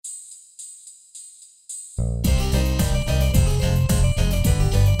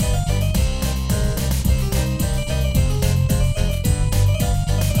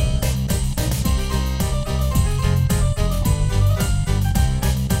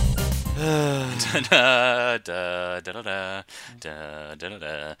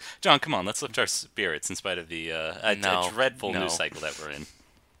John, come on, let's lift our spirits in spite of the dreadful news cycle that we're in.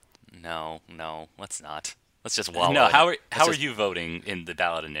 No, let's not. Let's just wallow. No, how are you voting in the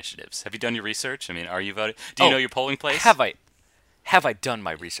ballot initiatives? Have you done your research? I mean, are you voting? Do you know your polling place? Have I done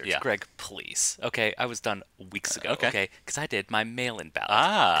my research? Yeah. Greg, please. Okay, I was done weeks ago. Okay. Because I did my mail-in ballot.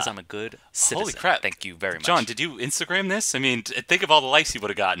 Because I'm a good citizen. Holy crap. Thank you very much. John, did you Instagram this? I mean, think of all the likes you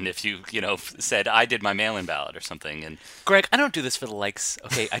would have gotten if you said, I did my mail-in ballot or something. And Greg, I don't do this for the likes,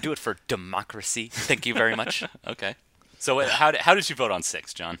 okay? I do it for democracy. Thank you very much. Okay. So how did you vote on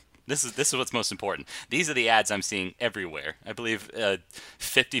 6, John? This is what's most important. These are the ads I'm seeing everywhere. I believe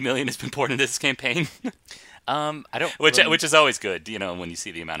 50 million has been poured into this campaign. I don't. Which is always good, when you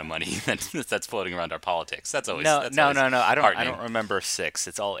see the amount of money that's floating around our politics. That's always no. I heartening. don't remember 6.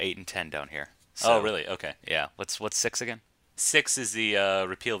 It's all 8 and 10 down here. So, oh, really? Okay. Yeah. What's 6 again? 6 is the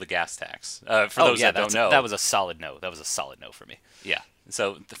repeal the gas tax. For those that don't know, that was a solid no. That was a solid no for me. Yeah.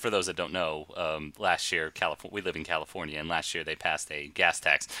 So for those that don't know, last year we live in California, and last year they passed a gas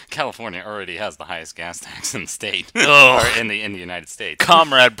tax. California already has the highest gas tax in the state, or in the United States.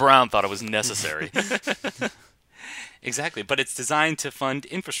 Comrade Brown thought it was necessary. Exactly, but it's designed to fund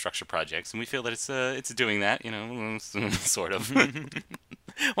infrastructure projects, and we feel that it's doing that, sort of.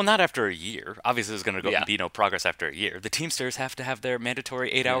 Well, not after a year. Obviously, there's going to be no progress after a year. The Teamsters have to have their mandatory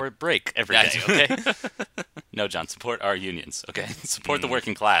 8-hour break every day, okay? No, John, support our unions, okay? Support the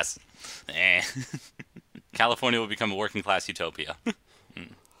working class. California will become a working class utopia.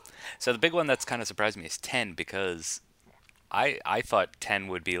 So the big one that's kind of surprised me is 10, because I thought 10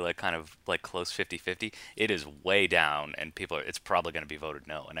 would be kind of close 50-50. It is way down, and it's probably going to be voted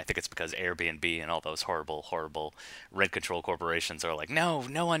no. And I think it's because Airbnb and all those horrible rent control corporations are like, no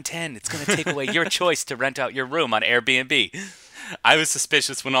on 10. It's going to take away your choice to rent out your room on Airbnb. I was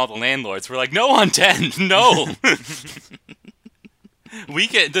suspicious when all the landlords were like, no on 10, no.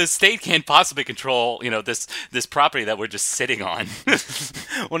 The state can't possibly control, this property that we're just sitting on.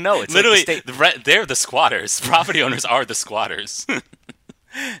 Well, no, it's literally like they're the squatters. Property owners are the squatters.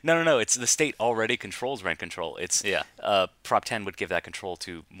 No. It's the state already controls rent control. It's Prop 10 would give that control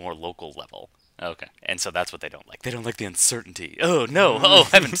to more local level. Okay. And so that's what they don't like. They don't like the uncertainty. Oh no! Oh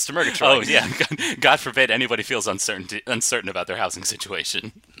heavens to Murgatroyd. Oh yeah. God forbid anybody feels uncertain about their housing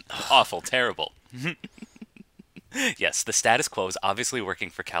situation. Awful, terrible. Yes, the status quo is obviously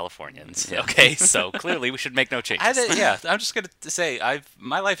working for Californians. Yeah. Okay, so clearly we should make no changes. I'm just going to say,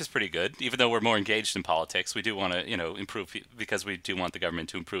 my life is pretty good. Even though we're more engaged in politics, we do want to, improve, because we do want the government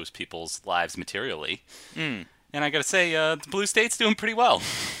to improve people's lives materially. And I got to say, the blue state's doing pretty well.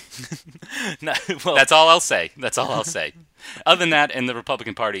 That's all I'll say. Other than that, and the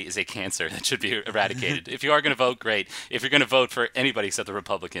Republican Party is a cancer that should be eradicated. If you are going to vote, great. If you're going to vote for anybody except the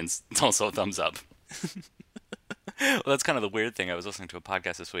Republicans, it's also a thumbs up. Well, that's kind of the weird thing. I was listening to a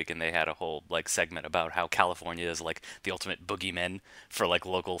podcast this week, and they had a whole segment about how California is the ultimate boogeyman for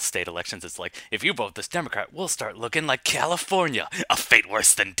local state elections. It's like, if you vote this Democrat, we'll start looking like California, a fate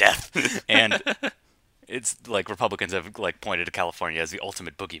worse than death. And it's Republicans have pointed to California as the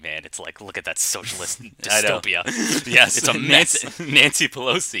ultimate boogeyman. It's look at that socialist dystopia. Yes, it's a mess. Nancy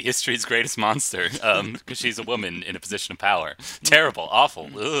Pelosi, history's greatest monster, because she's a woman in a position of power. Terrible, awful,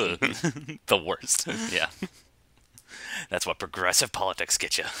 ugh. The worst. Yeah. That's what progressive politics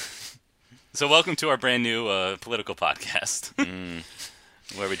get you. So welcome to our brand new political podcast,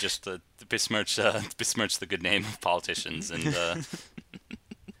 where we just besmirch the good name of politicians. And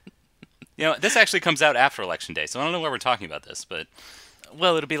this actually comes out after Election Day, so I don't know why we're talking about this, but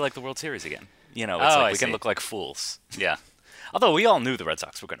well, it'll be like the World Series again. We can look like fools. Yeah. Although we all knew the Red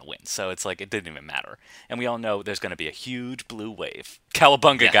Sox were going to win, so it's it didn't even matter. And we all know there's going to be a huge blue wave.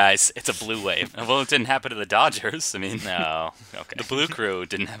 Cowabunga, guys. It's a blue wave. Well, it didn't happen to the Dodgers. I mean, no. Okay. The Blue Crew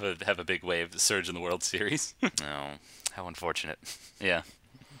didn't have a big wave surge in the World Series. No. How unfortunate. Yeah.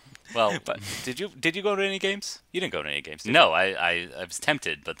 Well, but did you go to any games? You didn't go to any games, did you? No, I was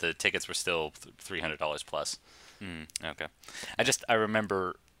tempted, but the tickets were still $300 plus. Okay. I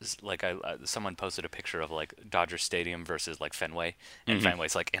remember someone posted a picture of Dodger Stadium versus Fenway, and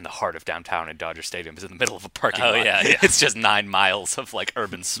Fenway's in the heart of downtown, and Dodger Stadium is in the middle of a parking lot. Yeah. It's just 9 miles of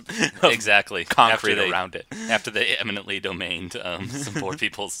urban exactly concrete around it. After they eminently domained some poor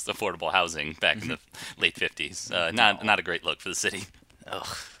people's affordable housing back in the late 50s. Not a great look for the city.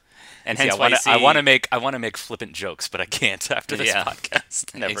 Ugh. And hence I want to make flippant jokes, but I can't after this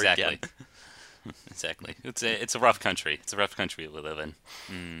podcast. Never exactly. again. Exactly. It's a rough country. It's a rough country we live in.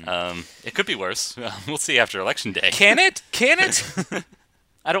 It could be worse. We'll see after election day. Can it? Can it?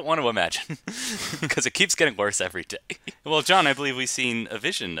 I don't want to imagine, because it keeps getting worse every day. Well, John, I believe we've seen a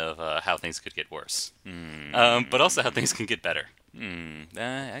vision of how things could get worse, but also how things can get better.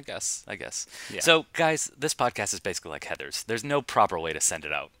 I guess. Yeah. So, guys, this podcast is basically like Heather's. There's no proper way to send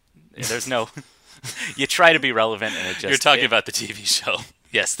it out. There's no. You try to be relevant, and it just. You're talking about the TV show.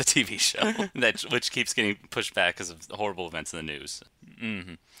 Yes, the TV show. Which keeps getting pushed back because of horrible events in the news.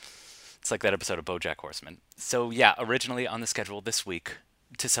 It's like that episode of BoJack Horseman. So, yeah, originally on the schedule this week,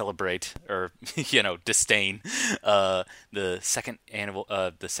 to celebrate or disdain the second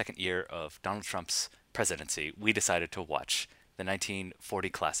year of Donald Trump's presidency, we decided to watch the 1940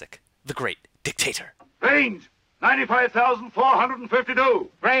 classic, The Great Dictator. Range 95,452.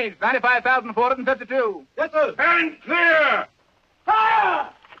 Range 95,452. Yes, sir. And clear. Fire!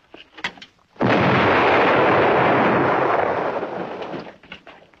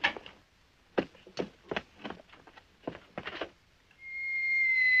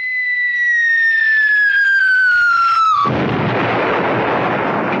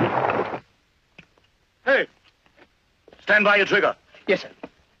 Hey, stand by your trigger. Yes, sir.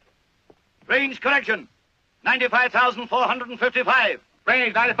 Range correction 95,455.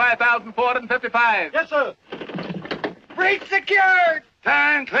 Range 95,455. Yes, sir. Breach secured.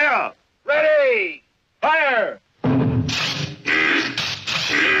 Stand clear. Ready. Fire.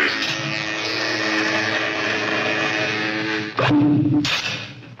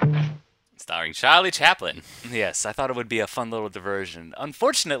 Starring Charlie Chaplin. Yes, I thought it would be a fun little diversion.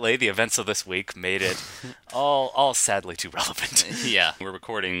 Unfortunately, the events of this week made it all sadly too relevant. Yeah, we're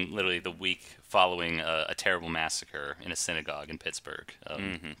recording literally the week following a terrible massacre in a synagogue in Pittsburgh.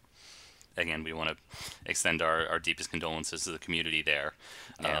 Again, we want to extend our deepest condolences to the community there.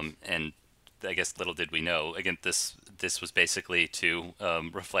 Yeah. And I guess little did we know, again, this was basically to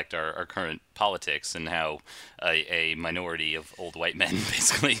reflect our current politics and how a minority of old white men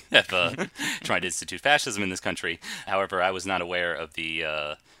basically have tried to institute fascism in this country. However, I was not aware of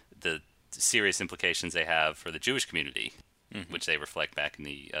the serious implications they have for the Jewish community, which they reflect back in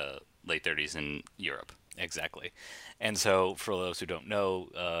the late 30s in Europe. Exactly. And so, for those who don't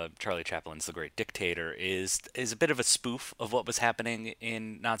know, Charlie Chaplin's The Great Dictator is a bit of a spoof of what was happening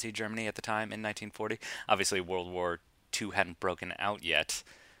in Nazi Germany at the time in 1940. Obviously, World War II hadn't broken out yet.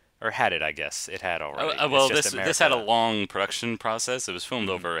 Or had it, I guess. It had already. Well, It's just this had a America. long production process. It was filmed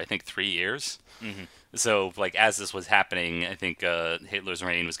over, I think, 3 years. So, like, as this was happening, I think Hitler's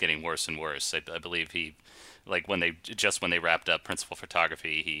reign was getting worse and worse. I believe he, like, when they wrapped up principal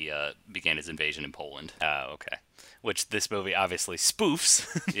photography, he began his invasion in Poland. Okay. Which this movie obviously spoofs,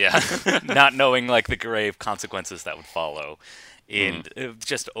 Yeah. not knowing, like, the grave consequences that would follow in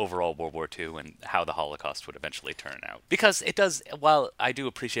just overall World War II and how the Holocaust would eventually turn out. Because it does, while I do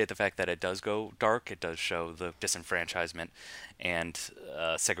appreciate the fact that it does go dark, it does show the disenfranchisement and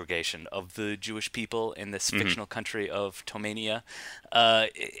segregation of the Jewish people in this fictional country of Tomania.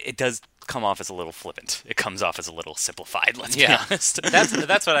 It does come off as a little flippant. It comes off as a little simplified, let's be honest.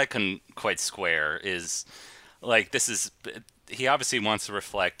 That's what I couldn't quite square is, like, he obviously wants to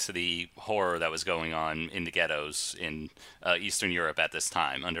reflect the horror that was going on in the ghettos in Eastern Europe at this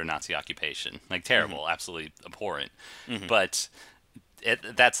time under Nazi occupation. Like, terrible, absolutely abhorrent. But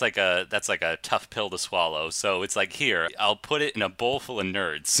that's like a tough pill to swallow. So it's like, here, I'll put it in a bowl full of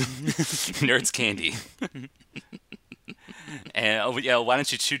nerds, nerds candy. And why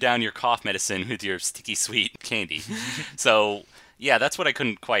don't you chew down your cough medicine with your sticky sweet candy? So yeah, that's what I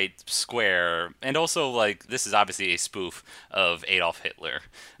couldn't quite square. And also, like, this is obviously a spoof of Adolf Hitler,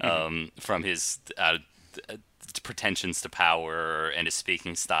 from his pretensions to power and his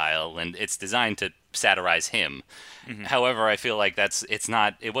speaking style, and it's designed to satirize him. However, I feel like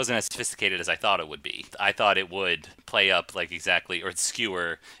it wasn't as sophisticated as I thought it would be. I thought it would play up like exactly, or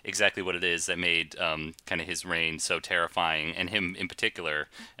skewer exactly what it is that made kind of his reign so terrifying, and him in particular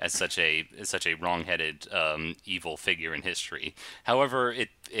as such a wrong-headed evil figure in history. However,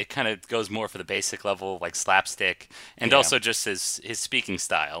 it kind of goes more for the basic level, like slapstick, and also just his speaking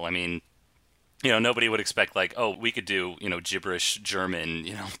style. I mean, nobody would expect, like, oh, we could do, gibberish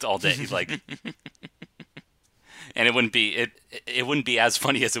German, all day, like, and it wouldn't be as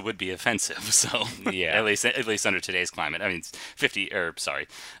funny as it would be offensive. So Yeah. at least under today's climate. I mean,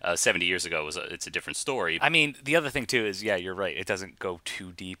 70 years ago it's a different story. I mean, the other thing too is, yeah, you're right. It doesn't go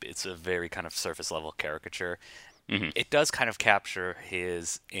too deep. It's a very kind of surface level caricature. It does kind of capture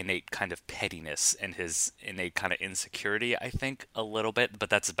his innate kind of pettiness and his innate kind of insecurity, I think, a little bit, but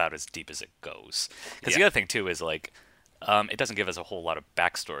that's about as deep as it goes. Because the other thing too is, like, It doesn't give us a whole lot of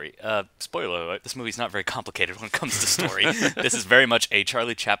backstory. Spoiler alert, this movie's not very complicated when it comes to story. This is very much a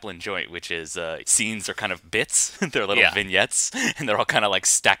Charlie Chaplin joint, which is scenes are kind of bits. They're little vignettes, and they're all kind of like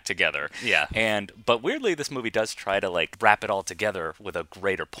stacked together. Yeah. But weirdly, this movie does try to like wrap it all together with a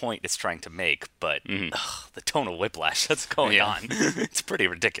greater point it's trying to make, but the tonal whiplash that's going on, it's pretty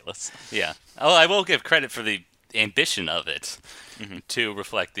ridiculous. Yeah. Oh, I will give credit for the ambition of it to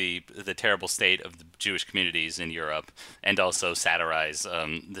reflect the terrible state of the Jewish communities in Europe, and also satirize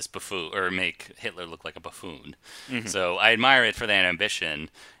this buffoon, or make Hitler look like a buffoon. So I admire it for that ambition.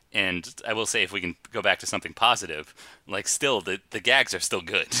 And I will say, if we can go back to something positive, like still the gags are still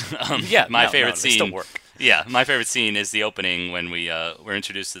good. My favorite scene. They still work. Yeah, my favorite scene is the opening when we're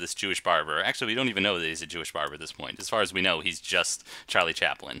introduced to this Jewish barber. Actually, we don't even know that he's a Jewish barber at this point. As far as we know, he's just Charlie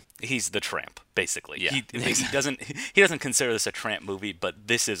Chaplin. He's the tramp, basically. Yeah. He doesn't consider this a tramp movie, but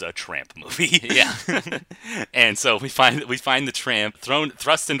this is a tramp movie. Yeah. And so we find the tramp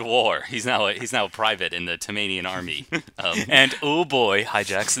thrust into war. He's now a private in the Tasmanian army. And oh boy,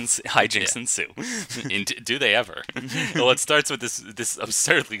 hijinks ensue. Do they ever? Well, it starts with this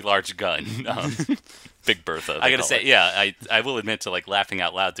absurdly large gun. Big Bertha. I gotta say, I will admit to like laughing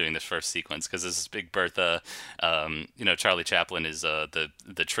out loud during this first sequence, because this is Big Bertha. Charlie Chaplin is the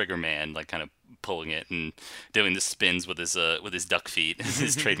trigger man, like kind of pulling it and doing the spins with his duck feet,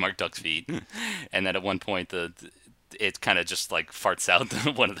 his trademark duck feet, and then at one point it kind of just like farts out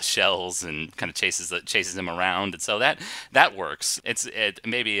one of the shells and kind of chases him around, and so that works.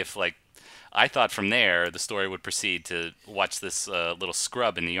 Maybe if like. I thought from there the story would proceed to watch this little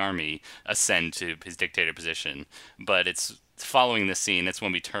scrub in the army ascend to his dictator position, but it's following this scene. That's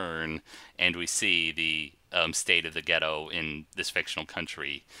when we turn and we see the state of the ghetto in this fictional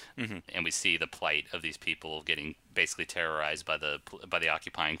country, and we see the plight of these people getting basically terrorized by the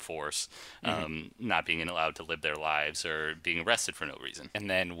occupying force, not being allowed to live their lives or being arrested for no reason. And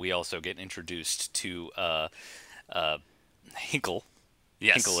then we also get introduced to Hinkle.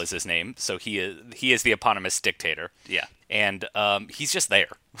 Yes. Hinkle is his name, so he is the eponymous dictator. Yeah. And he's just there.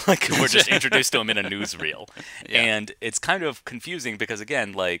 Like, we're just introduced to him in a newsreel. Yeah. And it's kind of confusing because,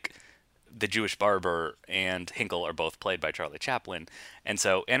 again, like, the Jewish barber and Hinkle are both played by Charlie Chaplin. And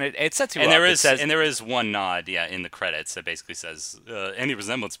so, it sets you up. There is one nod, in the credits that basically says, any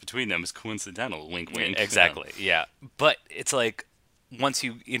resemblance between them is coincidental, wink, wink. Exactly, yeah. But it's like, once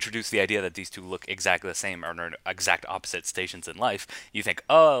you introduce the idea that these two look exactly the same or are in exact opposite stations in life, you think,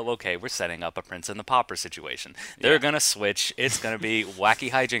 oh, okay, we're setting up a Prince and the Pauper situation. They're going to switch. It's going to be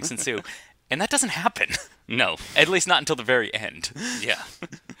wacky hijinks ensue. And that doesn't happen. No. At least not until the very end. Yeah.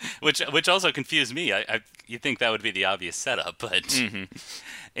 Which also confused me. You think that would be the obvious setup, but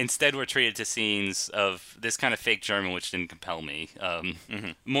instead we're treated to scenes of this kind of fake German, which didn't compel me.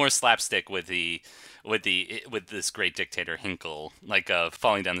 More slapstick with this great dictator Hinkle, like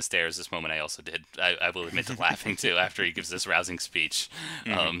stalling down the stairs. This moment I also did. I will admit to laughing too after he gives this rousing speech.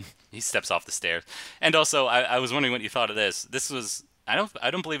 He steps off the stairs, and also I was wondering what you thought of this. This was. I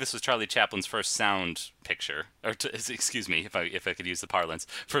don't believe this was Charlie Chaplin's first sound picture, or excuse me, if I could use the parlance,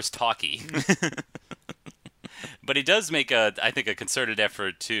 first talkie. But he does make I think a concerted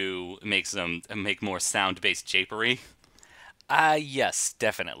effort to make more sound-based japery. Yes,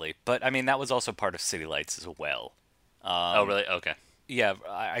 definitely. But I mean, that was also part of City Lights as well. Oh, really? Okay. Yeah,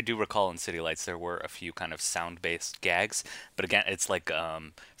 I do recall in City Lights there were a few kind of sound-based gags, but again, it's like,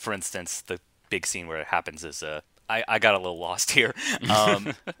 for instance, the big scene where it happens is I got a little lost here.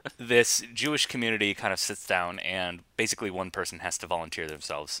 This Jewish community kind of sits down, and basically one person has to volunteer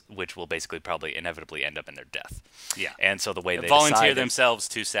themselves, which will basically probably inevitably end up in their death. Yeah. And so the way they volunteer themselves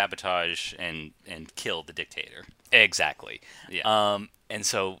to sabotage and kill the dictator. Exactly. Yeah. And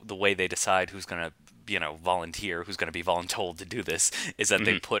so the way they decide who's going to volunteer, who's going to be voluntold to do this, is that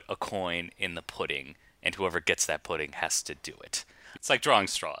they put a coin in the pudding, and whoever gets that pudding has to do it. It's like drawing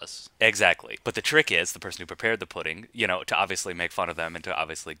straws. Exactly. But the trick is, the person who prepared the pudding, to obviously make fun of them and to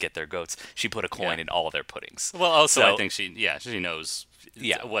obviously get their goats, she put a coin in all their puddings. Well, also, I think she knows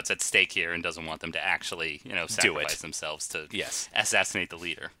what's at stake here and doesn't want them to actually, sacrifice themselves to assassinate the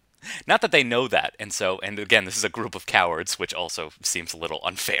leader. Not that they know that, and again, this is a group of cowards, which also seems a little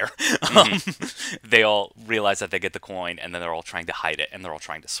unfair. They all realize that they get the coin, and then they're all trying to hide it, and they're all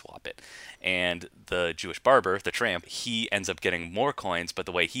trying to swap it. And the Jewish barber, the tramp, he ends up getting more coins, but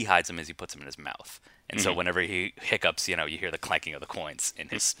the way he hides them is he puts them in his mouth. And so whenever he hiccups, you hear the clanking of the coins in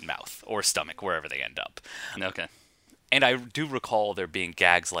his mouth or stomach, wherever they end up. Okay. And I do recall there being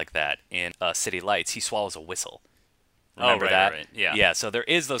gags like that in City Lights. He swallows a whistle. Remember right, that? right, yeah. Yeah, so there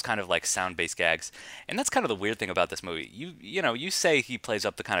is those kind of like sound-based gags. And that's kind of the weird thing about this movie. You say he plays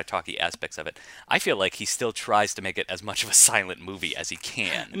up the kind of talky aspects of it. I feel like he still tries to make it as much of a silent movie as he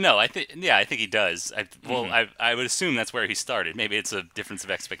can. No, I think he does. I would assume that's where he started. Maybe it's a difference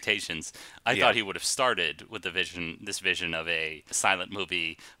of expectations. I thought he would have started with this vision of a silent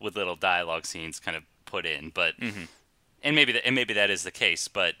movie with little dialogue scenes kind of put in, but and maybe that is the case.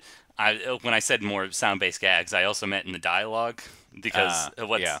 But when I said more sound-based gags, I also meant in the dialogue because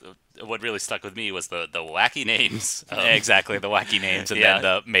what really stuck with me was the wacky names. Exactly, the wacky names and then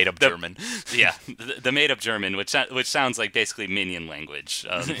the made-up German. Yeah, the made-up German, which sounds like basically Minion language.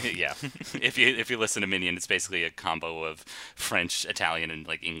 Yeah. If you listen to Minion, it's basically a combo of French, Italian, and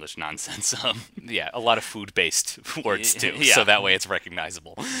like English nonsense. Yeah, a lot of food-based words too, Yeah. so that way it's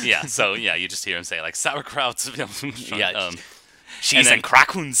recognizable. Yeah, so you just hear him say like sauerkraut. Yeah. Cheese and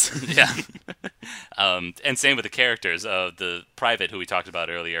Krakens. Yeah. And same with the characters. The private who we talked about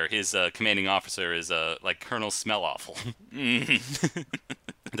earlier, his commanding officer is like Colonel Smell Awful.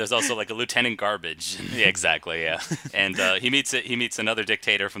 There's also like a Lieutenant Garbage. Yeah, exactly. Yeah. And he meets another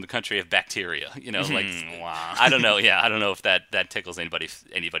dictator from the country of bacteria. Like Wow. I don't know. Yeah, I don't know if that tickles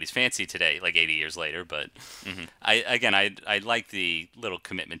anybody's fancy today, like 80 years later. But I like the little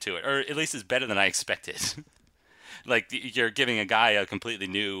commitment to it, or at least it's better than I expected. Like you're giving a guy a completely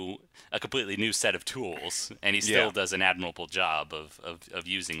new set of tools, and he still does an admirable job of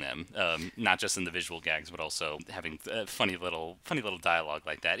using them. Not just in the visual gags, but also having funny little dialogue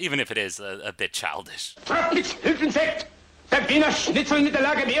like that, even if it is a bit childish. Trappitzhültensekt, der Wiener Schnitzel mit der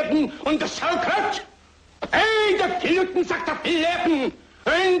Lage werden und das Sauerkraut. Hey, der Piluten sagt der Pillerten,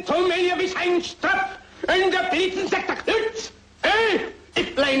 ein Tomelia wie ein Strapf, und der Blitzen sagt der Knütz. Hey,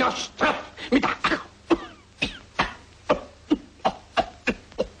 ich kleiner Strapf mit der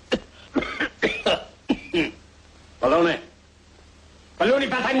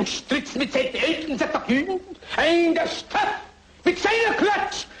Ballone war ein Stritz mit seinen Eltern, sagt der Kühn. Ein der Straff mit seiner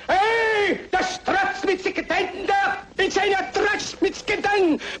Klatsch. Hey, der Straff mit sich Gedanken da. In seiner Tratsch mit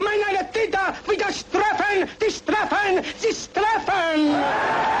Gedanken. Mein einer Täter wieder straffen. Die straffen, sie straffen.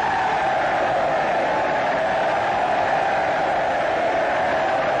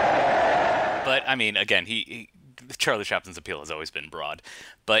 But I mean, again, Charlie Chaplin's appeal has always been broad,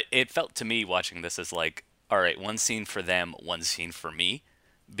 but it felt to me watching this as like, all right, one scene for them, one scene for me,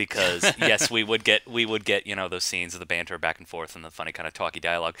 because yes, we would get those scenes of the banter back and forth and the funny kind of talky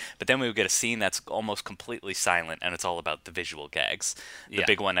dialogue, but then we would get a scene that's almost completely silent and it's all about the visual gags. The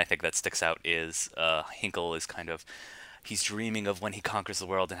big one I think that sticks out is Hinkle is kind of. He's dreaming of when he conquers the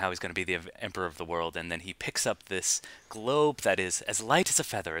world and how he's going to be the emperor of the world, and then he picks up this globe that is as light as a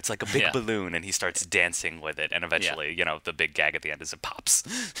feather. It's like a big balloon, and he starts dancing with it, and eventually, the big gag at the end is it pops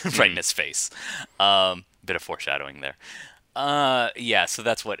right in his face. Bit of foreshadowing there. So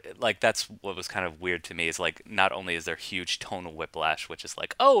that's what was kind of weird to me is like not only is there huge tonal whiplash, which is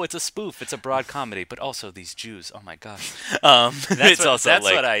like, oh, it's a spoof, it's a broad comedy, but also these Jews, oh my gosh. That's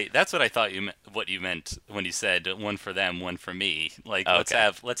what I thought what you meant when you said one for them, one for me. Like let's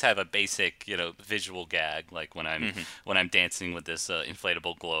have a basic visual gag, like when I'm dancing with this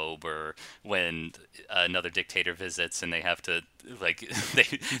inflatable globe, or when another dictator visits and they have to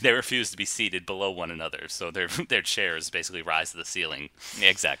they refuse to be seated below one another, so their chairs basically rise to the ceiling.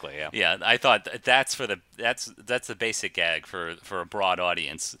 Exactly. Yeah. Yeah, I thought that's the basic gag for a broad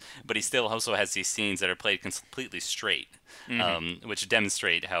audience, but he still also has these scenes that are played completely straight, which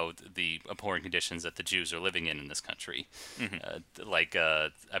demonstrate how the abhorrent conditions that the Jews are living in this country.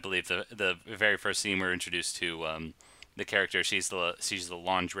 I believe the very first scene we're introduced to the character, she's the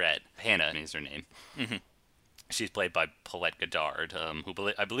laundrette. Hannah is her name. Mm-hmm. She's played by Paulette Goddard, who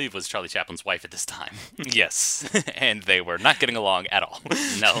I believe was Charlie Chaplin's wife at this time. Yes, and they were not getting along at all.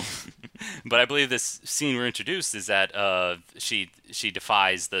 No, but I believe this scene we're introduced is that she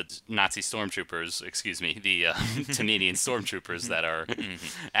defies the Nazi stormtroopers, the Tamanian stormtroopers that are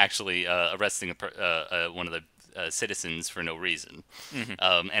actually arresting one of the citizens for no reason,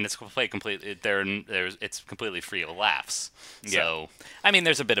 and it's completely it's completely free of laughs. So I mean,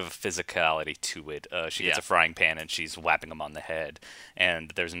 there's a bit of a physicality to it. She gets a frying pan and she's whapping him on the head,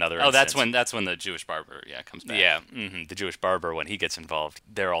 and there's another. Oh, that's when the Jewish barber comes back. Yeah, the Jewish barber, when he gets involved,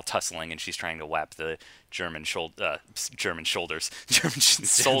 they're all tussling and she's trying to whap the German soldiers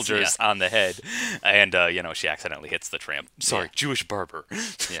on the head, and she accidentally hits the tramp. Sorry, Jewish barber.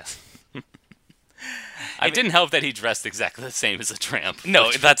 Yeah. It didn't help that he dressed exactly the same as a tramp. No,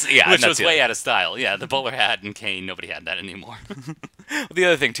 which was way out of style. Yeah, the bowler hat and cane, nobody had that anymore. The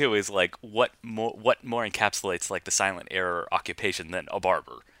other thing too is like what more encapsulates like the silent era occupation than a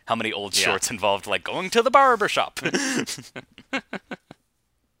barber? How many old shorts involved, like, going to the barber shop? Well,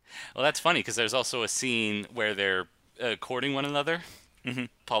 that's funny, because there's also a scene where they're courting one another. Mm-hmm.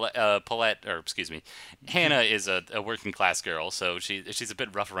 Hannah is a working class girl, so she's a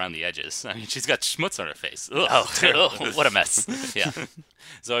bit rough around the edges. I mean, she's got schmutz on her face. Ugh, Oh, what a mess. Yeah.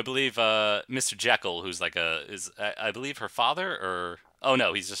 So I believe Mr. Jekyll, who's like I believe her father, or oh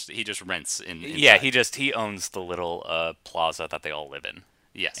no, he just rents in. Yeah, inside. he owns the little plaza that they all live in.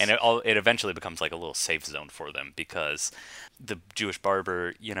 Yes. And it eventually becomes like a little safe zone for them because the Jewish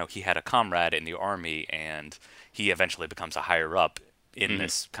barber, he had a comrade in the army, and he eventually becomes a higher up in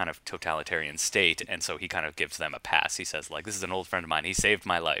this kind of totalitarian state, and so he kind of gives them a pass. He says, like, this is an old friend of mine. He saved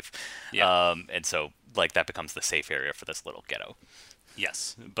my life. Yeah. And so, like, that becomes the safe area for this little ghetto.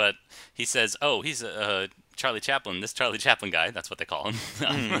 Yes, but he says, "Oh, he's Charlie Chaplin. This Charlie Chaplin guy. That's what they call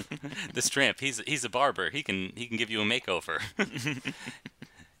him. This tramp. He's a barber. He can give you a makeover."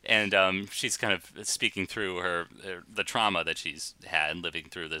 And she's kind of speaking through the trauma that she's had living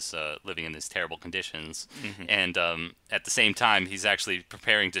through this, living in these terrible conditions. And at the same time, he's actually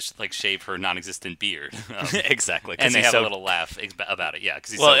preparing to shave her non-existent beard. Exactly. And they have a little laugh about it. Yeah.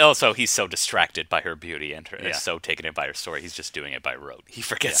 Also he's so distracted by her beauty and so taken in by her story. He's just doing it by rote. He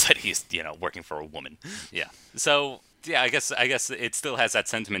forgets that he's working for a woman. Yeah. So. Yeah, I guess it still has that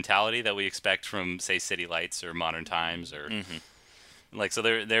sentimentality that we expect from, say, City Lights or Modern Times, or so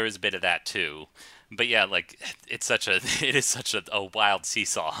there is a bit of that too. But yeah, like it is such a wild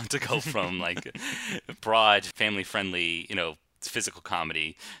seesaw to go from like broad, family friendly, physical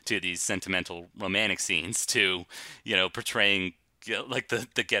comedy to these sentimental romantic scenes to, portraying like the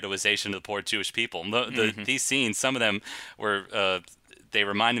ghettoization of the poor Jewish people. These scenes, some of them were they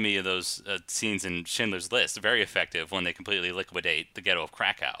reminded me of those scenes in Schindler's List. Very effective when they completely liquidate the ghetto of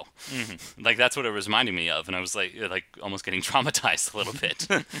Krakow. Like that's what it was reminding me of, and I was like almost getting traumatized a little bit.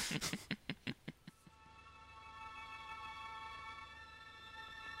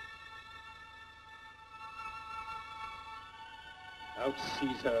 Out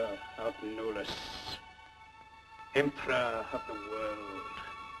Caesar, out Nolus, Emperor of the world.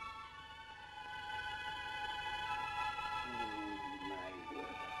 My word.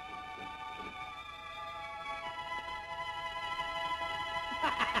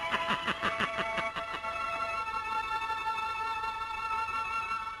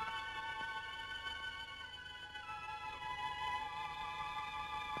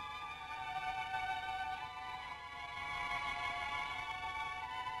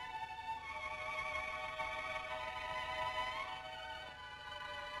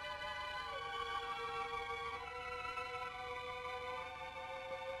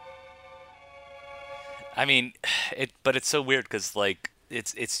 I mean, but it's so weird because like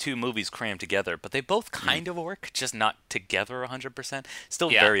it's two movies crammed together, but they both kind of work, just not together 100%. Still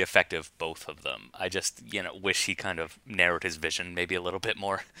very effective, both of them. I just wish he kind of narrowed his vision maybe a little bit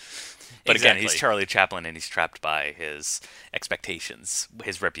more. But again, he's Charlie Chaplin, and he's trapped by his expectations,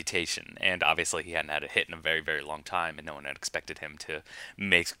 his reputation, and obviously he hadn't had a hit in a very, very long time, and no one had expected him to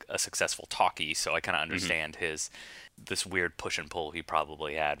make a successful talkie. So I kind of understand this weird push and pull he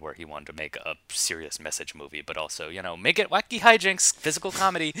probably had, where he wanted to make a serious message movie, but also make it wacky hijinks, physical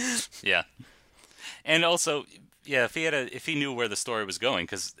comedy. Yeah, and also. Yeah, if he knew where the story was going,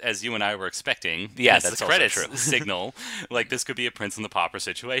 because as you and I were expecting, that's the credits also true. signal, like this could be a Prince and the Pauper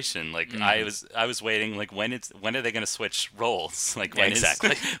situation. Like I was waiting, like when are they going to switch roles? Like when is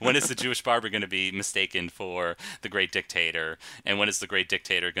the Jewish barber going to be mistaken for the Great Dictator, and when is the Great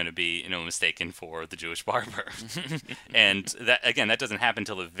Dictator going to be mistaken for the Jewish barber? And that doesn't happen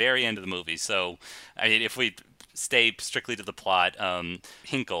until the very end of the movie. So I mean, if we stay strictly to the plot,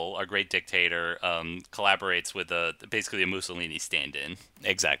 Hinkle, our great dictator, collaborates with basically a Mussolini stand-in.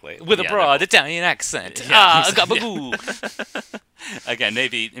 Exactly. With a broad Italian accent. Gabagoo. Again,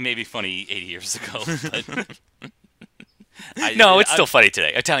 maybe funny 80 years ago. But it's still funny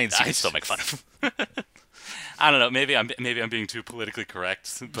today. Italians you can still make fun of. I don't know. Maybe I'm being too politically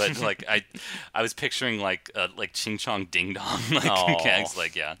correct, but like I was picturing like Ching Chong Ding Dong gags.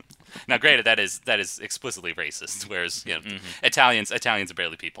 Like yeah. Now, granted, that is explicitly racist, whereas Italians are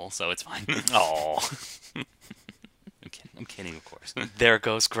barely people, so it's fine. Oh, I'm kidding, of course. There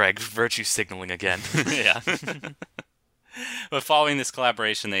goes Greg, virtue signaling again. Yeah. But following this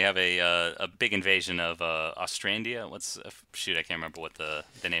collaboration, they have a big invasion of Austrandia. I can't remember what the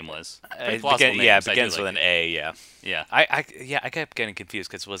name was. It begins with an A. Yeah. Yeah. I kept getting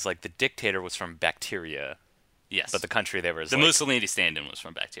confused because it was like the dictator was from Bacteria. Yes. But the country they were... The Mussolini stand-in was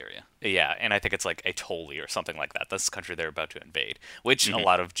from Bacteria. Yeah, and I think it's like Aetoli or something like that. That's the country they're about to invade, which a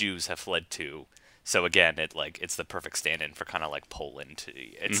lot of Jews have fled to So again, it's the perfect stand-in for kind of like Poland.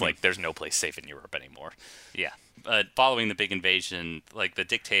 It's like there's no place safe in Europe anymore. Yeah. Following the big invasion, like the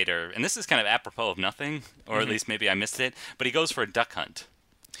dictator, and this is kind of apropos of nothing, or at least maybe I missed it, but he goes for a duck hunt.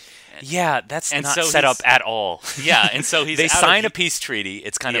 Yeah, that's And not so set he's- up at all. Yeah, and so he's They out of- sign a peace treaty.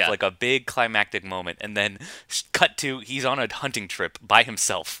 It's kind of Yeah. like a big climactic moment, and then cut to he's on a hunting trip by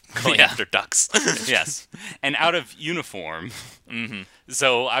himself going Yeah. after ducks. Yes, and out of uniform.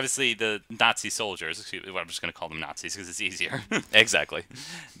 So obviously the Nazi soldiers, I'm just going to call them Nazis because it's easier. Exactly.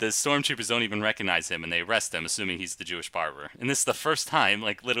 The stormtroopers don't even recognize him, and they arrest him, assuming he's the Jewish barber. And this is the first time,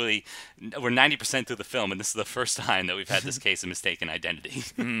 like literally, we're 90% through the film, and this is the first time that we've had this case of mistaken identity.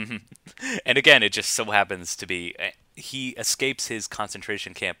 And again, it just so happens to be he escapes his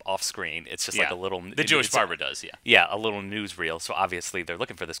concentration camp off screen. It's just like Yeah. a little. The Jewish it's- barber does, yeah. Yeah, a little newsreel. So obviously they're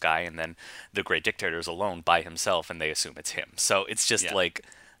looking for this guy, and then the Great Dictator is alone by himself, and they assume it's him. So it's just Yeah. like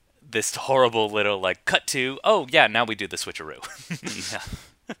this horrible little like cut to. Oh yeah, now we do the switcheroo.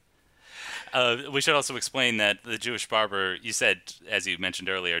 We should also explain that the Jewish barber, you said, as you mentioned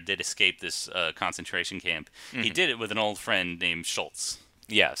earlier, did escape this concentration camp. He did it with an old friend named Schultz.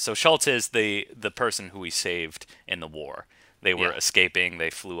 Yeah, so Schultz is the person who he saved in the war. They were Yeah. escaping. They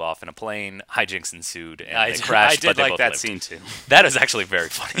flew off in a plane. Hijinks ensued, and I they crashed. I did but they like both that lived. scene too. That is actually very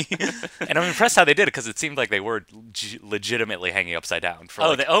funny, and I'm impressed how they did it because it seemed like they were legitimately hanging upside down for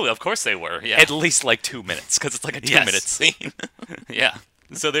like, Of course they were. Yeah, at least like 2 minutes because it's like a 2-minute scene. yeah.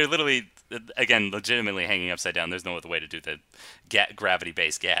 So they're literally, again, legitimately hanging upside down. There's no other way to do the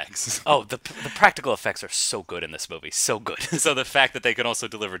gravity-based gags. Oh, the practical effects are so good in this movie, so good. So the fact that they can also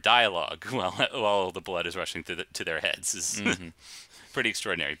deliver dialogue while the blood is rushing to their heads is pretty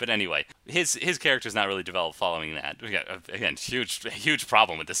extraordinary. But anyway, his character's not really developed following that. We got, again, huge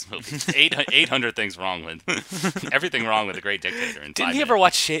problem with this movie. 800 things wrong with everything wrong with the Great Dictator. In Didn't 5 he ever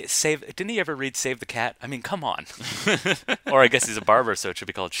minutes. watch Save? Didn't he ever read Save the Cat? I mean, come on. Or I guess he's a barber, so it should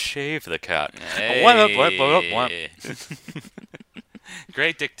be called Shave the Cat. Hey.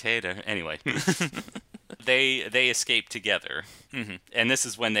 Great Dictator. Anyway, they escape together, and this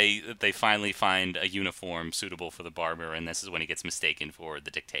is when they finally find a uniform suitable for the barber, and this is when he gets mistaken for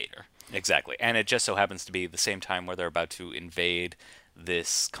the dictator. Exactly, and it just so happens to be the same time where they're about to invade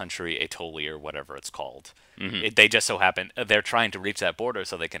this country, Atoli or whatever it's called. They just so happen they're trying to reach that border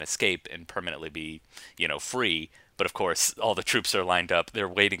so they can escape and permanently be, free. But of course, all the troops are lined up. They're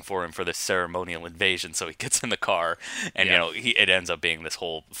waiting for him for this ceremonial invasion. So he gets in the car, and Yeah. it ends up being this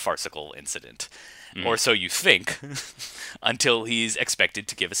whole farcical incident. Or so you think, until he's expected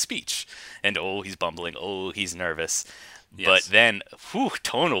to give a speech. And he's bumbling. Oh, he's nervous. Yes. But then,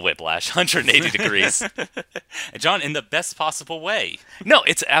 tonal whiplash, 180 degrees. John, in the best possible way. No,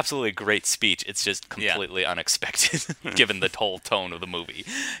 it's absolutely a great speech. It's just completely unexpected, given the whole tone of the movie.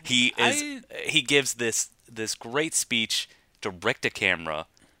 He gives this great speech direct to camera,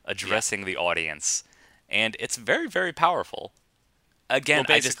 addressing the audience, and it's very, very powerful. Again,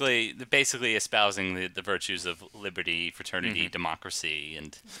 Well, basically espousing the virtues of liberty, fraternity, democracy,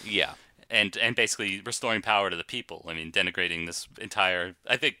 and yeah. and basically restoring power to the people. I mean, denigrating this entire.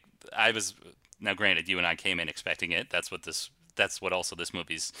 I think I was now. Granted, you and I came in expecting it. That's what also this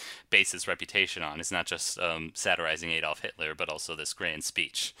movie's based its reputation on. It's not just satirizing Adolf Hitler, but also this grand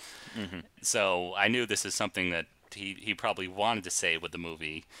speech. So I knew this is something that he probably wanted to say with the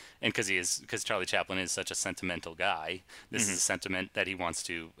movie, and because Charlie Chaplin is such a sentimental guy, this is a sentiment that he wants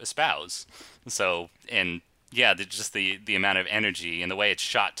to espouse. So just the amount of energy and the way it's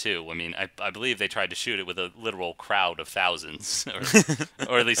shot too. I mean, I believe they tried to shoot it with a literal crowd of thousands,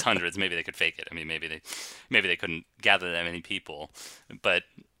 or at least hundreds. Maybe they could fake it. I mean, maybe they couldn't gather that many people, but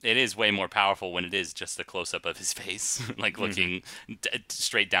it is way more powerful when it is just a close up of his face, like looking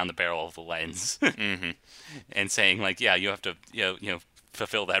straight down the barrel of the lens, and saying like, "Yeah, you have to,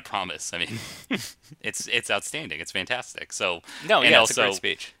 fulfill that promise." I mean, it's outstanding. It's fantastic. So No, and yeah, also, it's a great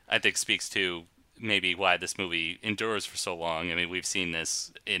speech. I think speaks to maybe why this movie endures for so long. I mean, we've seen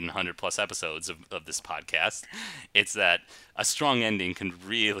this in 100+ episodes of this podcast. It's that a strong ending can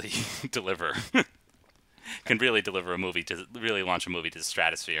really deliver a movie to really launch a movie to the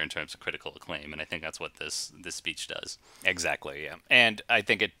stratosphere in terms of critical acclaim, and I think that's what this speech does. Exactly, yeah. And I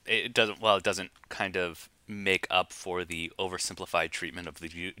think it doesn't kind of make up for the oversimplified treatment of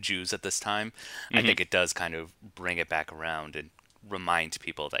the Jews at this time. I think it does kind of bring it back around and remind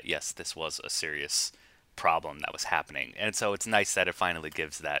people that yes, this was a serious problem that was happening. And so it's nice that it finally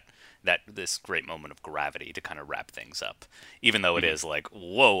gives this great moment of gravity to kind of wrap things up, even though it is like,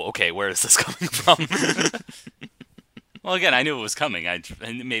 whoa, okay, where is this coming from? Well, again, I knew it was coming.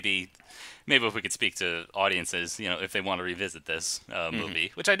 Maybe maybe if we could speak to audiences, if they want to revisit this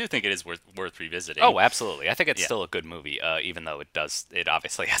movie, which I do think it is worth revisiting. Oh, absolutely. I think it's still a good movie, even though it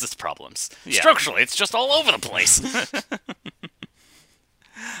obviously has its problems. Yeah. Structurally, it's just all over the place.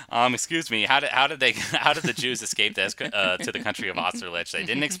 Excuse me. How did the Jews escape to the country of Austerlitz? They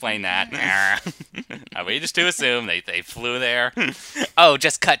didn't explain that. We just to assume they flew there. Oh,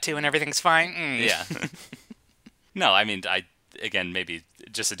 just cut to and everything's fine. Yeah. No, I mean, again, maybe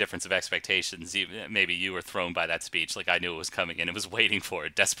just a difference of expectations. Maybe you were thrown by that speech, like I knew it was coming and was waiting for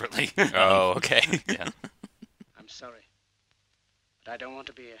it desperately. Oh, okay. Yeah. I'm sorry, but I don't want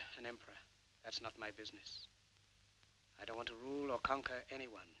to be an emperor. That's not my business. I don't want to rule or conquer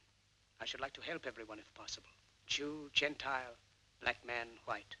anyone. I should like to help everyone if possible. Jew, Gentile, black man,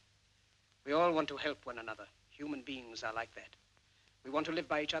 white. We all want to help one another. Human beings are like that. We want to live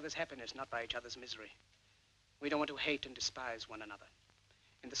by each other's happiness, not by each other's misery. We don't want to hate and despise one another.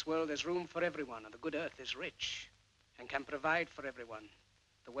 In this world, there's room for everyone, and the good earth is rich and can provide for everyone.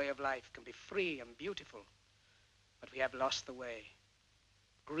 The way of life can be free and beautiful, but we have lost the way.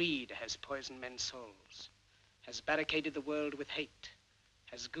 Greed has poisoned men's souls, has barricaded the world with hate,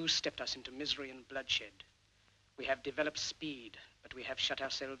 has goose-stepped us into misery and bloodshed. We have developed speed, but we have shut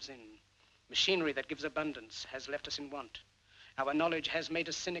ourselves in. Machinery that gives abundance has left us in want. Our knowledge has made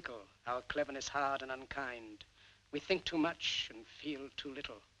us cynical, our cleverness hard and unkind. We think too much and feel too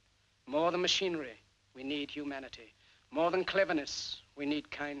little. More than machinery, we need humanity. More than cleverness, we need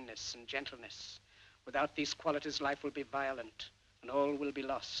kindness and gentleness. Without these qualities, life will be violent, and all will be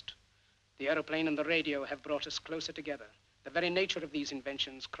lost. The aeroplane and the radio have brought us closer together. The very nature of these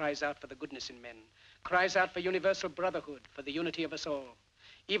inventions cries out for the goodness in men, cries out for universal brotherhood, for the unity of us all.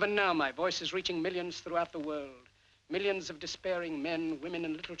 Even now, my voice is reaching millions throughout the world, millions of despairing men, women,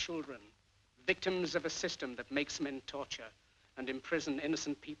 and little children, victims of a system that makes men torture and imprison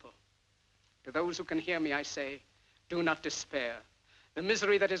innocent people. To those who can hear me, I say, do not despair. The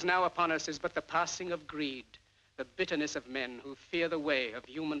misery that is now upon us is but the passing of greed, the bitterness of men who fear the way of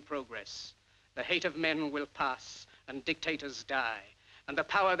human progress. The hate of men will pass, and dictators die, and the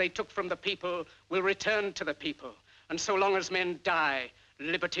power they took from the people will return to the people. And so long as men die,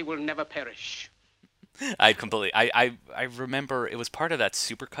 liberty will never perish. I remember it was part of that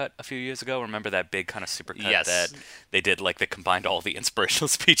supercut a few years ago. Remember that big kind of supercut that they did, like they combined all the inspirational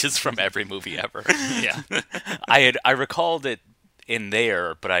speeches from every movie ever. Yeah. I recalled it in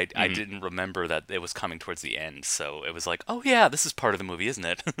there, but I didn't remember that it was coming towards the end. So it was like, oh yeah, this is part of the movie, isn't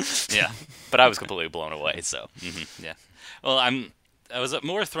it? Yeah. But I was completely blown away. So yeah. Well, I was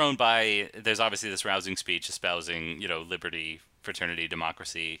more thrown by. There's obviously this rousing speech espousing, liberty, fraternity,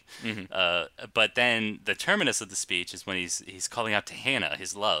 democracy. But then the terminus of the speech is when he's calling out to Hannah,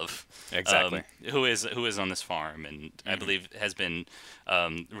 his love, exactly, who is on this farm, and I believe has been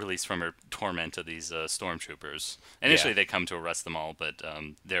released from her torment of these stormtroopers. Initially, they come to arrest them all, but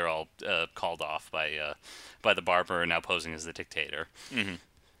they're all called off by the barber, now posing as the dictator.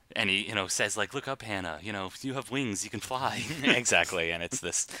 And he, says, like, look up, Hannah, you have wings, you can fly. Exactly, and it's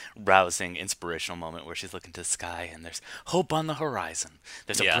this rousing, inspirational moment where she's looking to the sky, and there's hope on the horizon.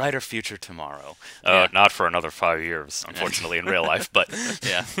 There's a brighter future tomorrow. Not for another 5 years, unfortunately, in real life, but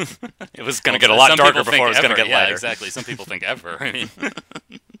yeah, it was going to get a lot darker before it was going to get lighter. Yeah, exactly. Some people think ever. I mean,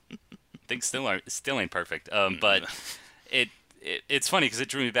 things still ain't perfect. But it's funny because it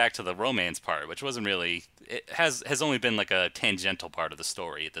drew me back to the romance part, which wasn't really. It has only been like a tangential part of the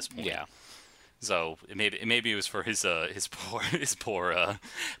story at this point. Yeah. So maybe it was for his poor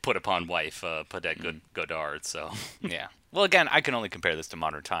put upon wife, Padette Godard. So yeah. Well, again, I can only compare this to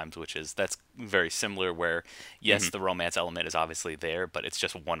modern times, that's very similar. Where yes, the romance element is obviously there, but it's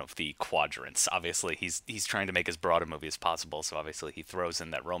just one of the quadrants. Obviously, he's trying to make as broad a movie as possible, so obviously he throws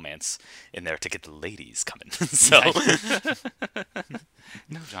in that romance in there to get the ladies coming. So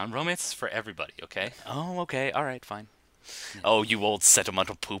no, John, romance is for everybody. Okay. Oh, okay. All right, fine. Oh, you old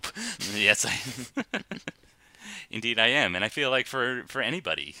sentimental poop. Yes, indeed I am. And I feel like for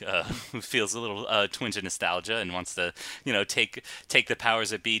anybody who feels a little twinge of nostalgia and wants to, take the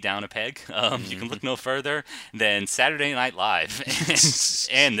powers that be down a peg, you can look no further than Saturday Night Live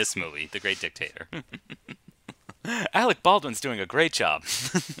and this movie, The Great Dictator. Alec Baldwin's doing a great job.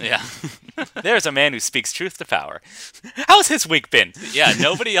 Yeah. There's a man who speaks truth to power. How's his week been? Yeah,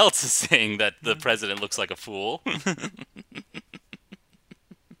 nobody else is saying that the president looks like a fool.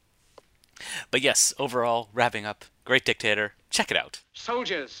 But yes, overall, wrapping up, Great Dictator, check it out.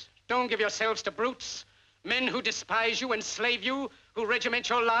 Soldiers, don't give yourselves to brutes. Men who despise you, enslave you, who regiment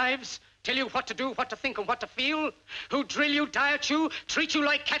your lives, tell you what to do, what to think, and what to feel, who drill you, diet you, treat you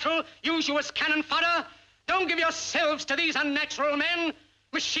like cattle, use you as cannon fodder. Don't give yourselves to these unnatural men.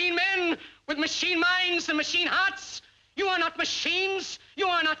 Machine men with machine minds and machine hearts. You are not machines. You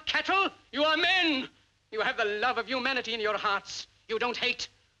are not cattle. You are men. You have the love of humanity in your hearts. You don't hate.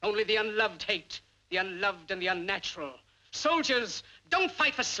 Only the unloved hate. The unloved and the unnatural. Soldiers, don't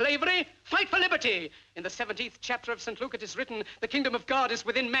fight for slavery. Fight for liberty. In the 17th chapter of St. Luke it is written, the kingdom of God is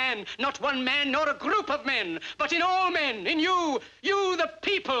within man. Not one man nor a group of men, but in all men, in you. You, the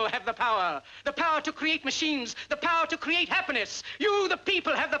people, have the power. The power to create machines. The power to create happiness. You, the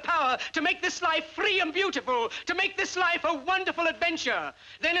people, have the power to make this life free and beautiful. To make this life a wonderful adventure.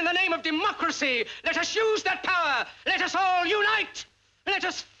 Then in the name of democracy, let us use that power. Let us all unite. Let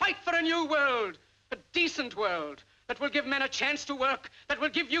us fight for a new world. A decent world. That will give men a chance to work, that will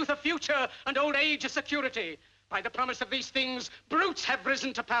give youth a future and old age a security. By the promise of these things, brutes have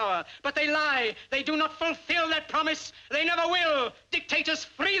risen to power, but they lie. They do not fulfill that promise. They never will. Dictators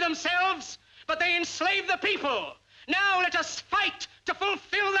free themselves, but they enslave the people. Now let us fight to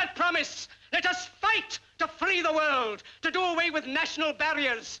fulfill that promise. Let us fight to free the world, to do away with national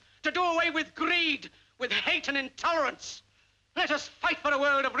barriers, to do away with greed, with hate and intolerance. Let us fight for a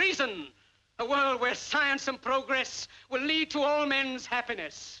world of reason. A world where science and progress will lead to all men's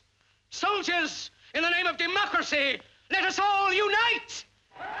happiness. Soldiers, in the name of democracy, let us all unite!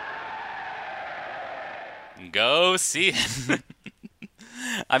 Go see it.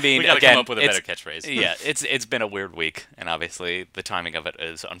 I mean, We gotta again, come up with a better catchphrase. Yeah, it's been a weird week, and obviously the timing of it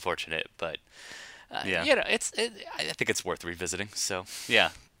is unfortunate, but Yeah. you know, I think it's worth revisiting. So Yeah.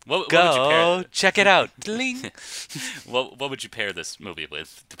 What would you go pair? check it out. Ding. What would you pair this movie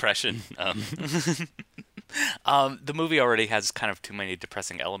with? Depression. The movie already has kind of too many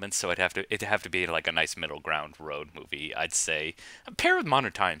depressing elements, so it'd have to be like a nice middle ground road movie. I'd say pair with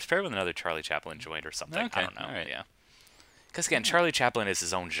Modern Times, pair with another Charlie Chaplin joint or something. Okay, I don't know. all right. Yeah. Because again, Charlie Chaplin is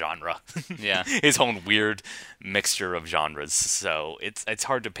his own genre. Yeah. His own weird mixture of genres. So it's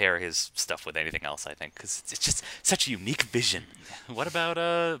hard to pair his stuff with anything else, I think, because it's just such a unique vision. What about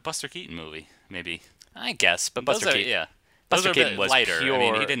a Buster Keaton movie? Maybe. I guess, but Those Buster are- Keaton, yeah. Those Buster are a bit Keaton was lighter. pure. I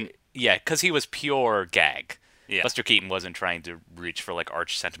mean, he didn't. Yeah, because he was pure gag. Yeah. Buster Keaton wasn't trying to reach for like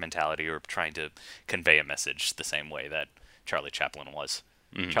arch sentimentality or trying to convey a message the same way that Charlie Chaplin was.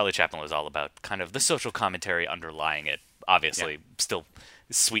 Charlie Chaplin was all about kind of the social commentary underlying it. Obviously, still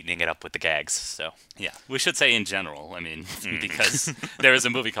sweetening it up with the gags. So Yeah, we should say in general. I mean, because there is a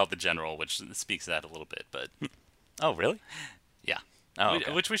movie called The General, which speaks to that a little bit. But oh, really? yeah, Oh,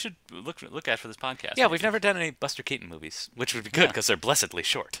 okay. which we should look at for this podcast. Yeah, maybe. we've never done any Buster Keaton movies, which would be good because they're blessedly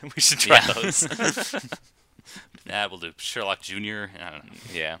short. We should try Yeah. those. Yeah, we'll do Sherlock Jr. I don't know.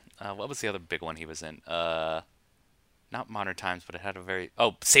 Yeah. What was the other big one he was in? Not Modern Times, but it had a very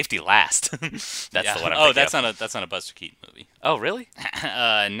Safety Last. That's Yeah. the one. I'm Oh, thinking of. that's not a Buster Keaton movie. Oh, really?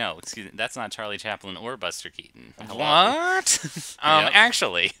 No, excuse me, that's not Charlie Chaplin or Buster Keaton. Hello. What? Yep.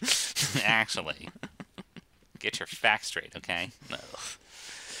 Actually. Actually, get your facts straight, okay?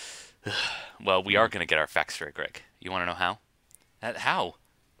 Well, we are going to get our facts straight, Greg. You want to know how? How?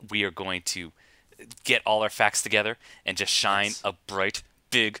 We are going to get all our facts together and just shine a bright,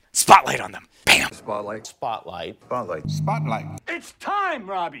 big spotlight on them. Bam! Spotlight. Spotlight. Spotlight. Spotlight. It's time,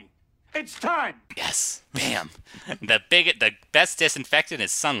 Robbie. It's time. Yes. Bam. The best disinfectant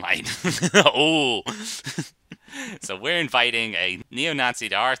is sunlight. Oh, So we're inviting a neo-Nazi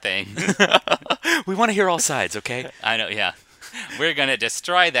to our thing. we want to hear all sides, okay? I know, yeah. We're gonna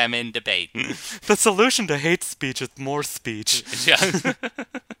destroy them in debate. The solution to hate speech is more speech. Yeah.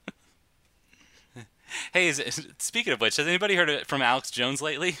 Hey, speaking of which, has anybody heard from Alex Jones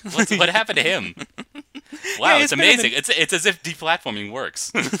lately? What happened to him? Wow, Yeah, it's he's been in amazing. It's as if deplatforming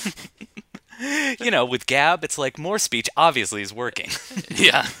works. You know, with Gab, it's like more speech obviously is working.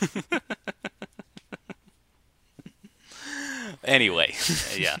 Yeah. Anyway.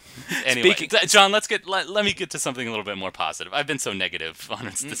 Yeah. Anyway, Speaking- John, let me get to something a little bit more positive. I've been so negative on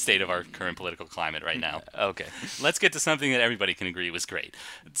the state of our current political climate right now. Okay. Let's get to something that everybody can agree was great.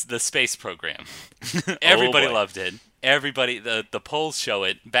 It's the space program. Everybody boy. loved it. Everybody, the polls show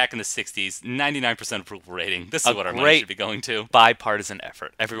it. Back in the 60s, 99% approval rating. This is what our money great- should be going to. Bipartisan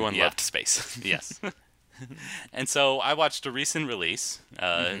effort. Everyone Yeah. loved space. Yes. And so I watched a recent release.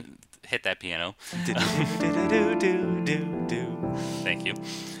 Hit that piano. Thank you.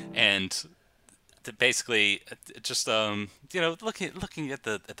 And basically, just looking at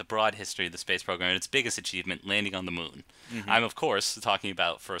the broad history of the space program and its biggest achievement, landing on the moon. I'm of course talking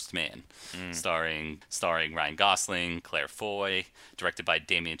about First Man, starring Ryan Gosling, Claire Foy, directed by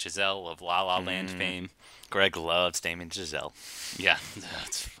Damien Chazelle of La La Land fame. Greg loves Damien Giselle. Yeah,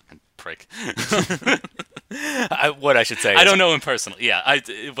 that's a fucking prick. What I should say I is don't know him personally. Yeah,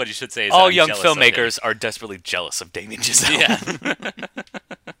 what you should say is all I'm young jealous of him. filmmakers are desperately jealous of Damien Chazelle. Yeah.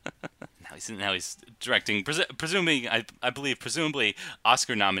 Now he's directing, presumably presumably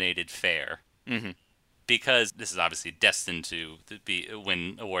Oscar-nominated Fair. Mm-hmm. Because this is obviously destined to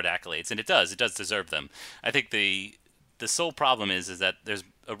win award accolades, and it does deserve them. I think the sole problem is that there's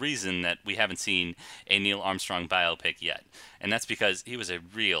a reason that we haven't seen a Neil Armstrong biopic yet, and that's because he was a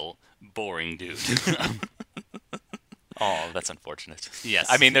real boring dude. Oh, that's unfortunate. Yes.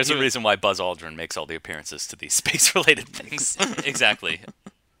 I mean, there's a reason why Buzz Aldrin makes all the appearances to these space-related things. Exactly.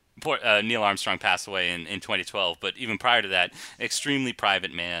 Poor, Neil Armstrong passed away in 2012, but even prior to that, extremely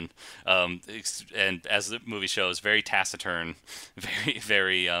private man, and as the movie shows, very taciturn, very,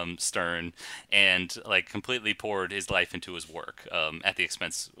 very stern, and like completely poured his life into his work at the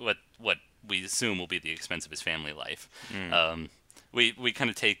expense, what we assume will be the expense of his family life. We kind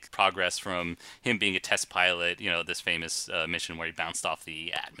of take progress from him being a test pilot, this famous mission where he bounced off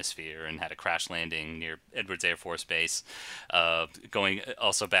the atmosphere and had a crash landing near Edwards Air Force Base. Going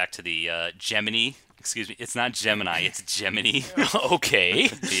also back to the Gemini. Excuse me, it's not Gemini, it's Gemini. Okay.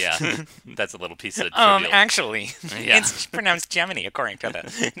 Yeah, that's a little piece of trivial. Actually, Yeah. it's pronounced Gemini according to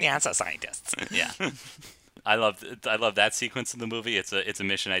the NASA scientists. Yeah. I love that sequence in the movie. It's a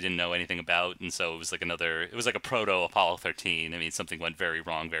mission I didn't know anything about, and so it was like a proto Apollo 13. I mean, something went very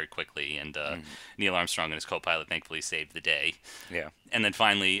wrong very quickly, and Neil Armstrong and his co-pilot thankfully saved the day. Yeah. And then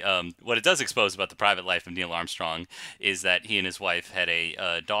finally, what it does expose about the private life of Neil Armstrong is that he and his wife had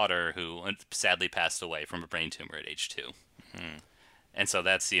a daughter who sadly passed away from a brain tumor at age 2. And so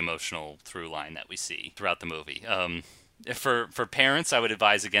that's the emotional through line that we see throughout the movie. For parents, I would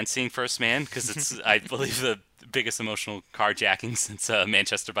advise against seeing First Man because it's, I believe, the biggest emotional carjacking since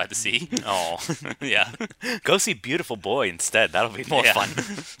Manchester by the Sea. Oh, Yeah. go see Beautiful Boy instead. That'll be more Yeah.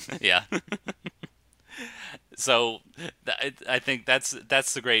 fun. Yeah. So I think that's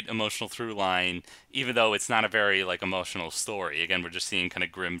the great emotional through line, even though it's not a very emotional story. Again, we're just seeing kind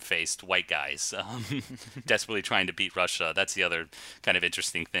of grim-faced white guys desperately trying to beat Russia. That's the other kind of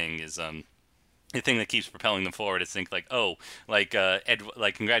interesting thing is the thing that keeps propelling them forward is think Ed,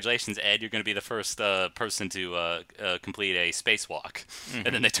 congratulations, Ed, you're going to be the first person to complete a spacewalk.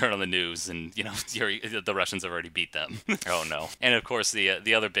 And then they turn on the news and, the Russians have already beat them. Oh, no. And of course,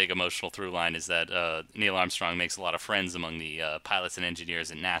 the other big emotional through line is that Neil Armstrong makes a lot of friends among the pilots and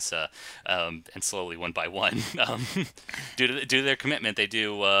engineers at NASA, and slowly, one by one, due to their commitment, they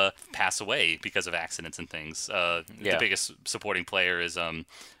do pass away because of accidents and things. The biggest supporting player is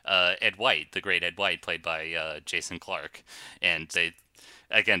Ed White, the great Ed White, played by Jason Clarke, and they.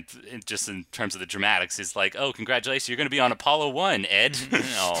 Again, just in terms of the dramatics, is like, oh, congratulations, you're going to be on Apollo 1, Ed.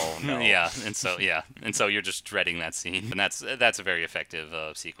 Oh, no. Yeah, and so you're just dreading that scene, and that's a very effective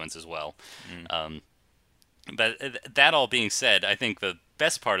sequence as well. But that all being said, I think the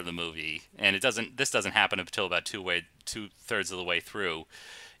best part of the movie, and this doesn't happen until about 2/3 of the way through,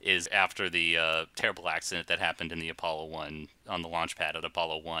 is after the terrible accident that happened in the Apollo 1, on the launch pad at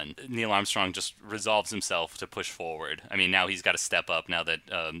Apollo 1. Neil Armstrong just resolves himself to push forward. I mean, now he's got to step up now that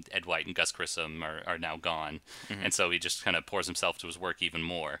Ed White and Gus Grissom are now gone. And so he just kind of pours himself to his work even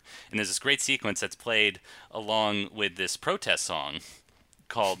more. And there's this great sequence that's played along with this protest song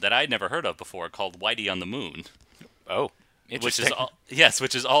that I'd never heard of before, called Whitey on the Moon. Oh. Which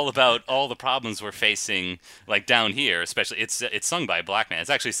is all about all the problems we're facing, down here. Especially, it's sung by a black man. It's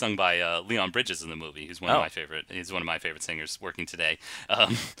actually sung by Leon Bridges in the movie. He's one of my favorite. He's one of my favorite singers working today.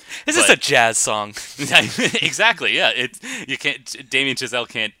 Is this a jazz song? Exactly. Yeah. Damien Chazelle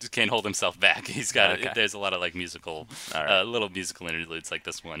can't hold himself back. He's got. Okay. There's a lot of musical, little musical interludes like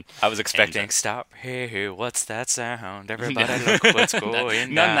this one. I was expecting. Stop. Hey, what's that sound? Everybody, look what's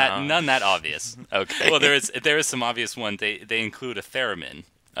going down. None that obvious. Okay. Well, there is some obvious one. They include a theremin.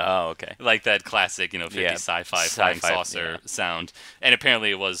 Oh, okay. Like that classic, 50s sci-fi flying saucer sound. And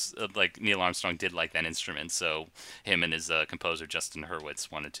apparently it was, Neil Armstrong did like that instrument, so him and his composer, Justin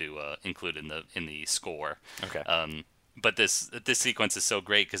Hurwitz, wanted to include it in the score. Okay. But this sequence is so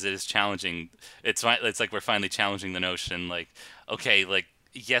great because it is challenging. It's like we're finally challenging the notion,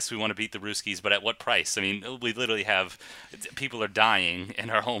 yes, we want to beat the Ruskies, but at what price? I mean, we literally have people are dying, and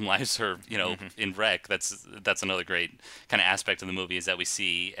our home lives are, in wreck. That's another great kind of aspect of the movie is that we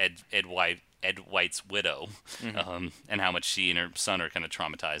see Ed White's widow, and how much she and her son are kind of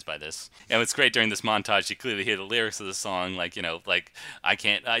traumatized by this. And what's great during this montage, you clearly hear the lyrics of the song, I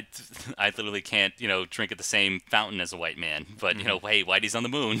literally can't, drink at the same fountain as a white man, but hey, Whitey's on the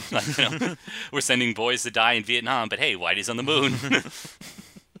moon. We're sending boys to die in Vietnam, but hey, Whitey's on the moon.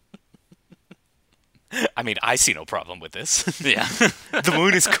 I mean, I see no problem with this. Yeah. The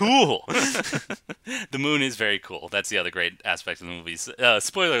moon is cool. The moon is very cool. That's the other great aspect of the movies.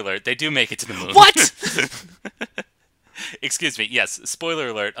 Spoiler alert, they do make it to the moon. What? Excuse me. Yes, spoiler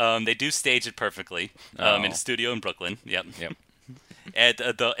alert. They do stage it perfectly in a studio in Brooklyn. Yep. Yep. And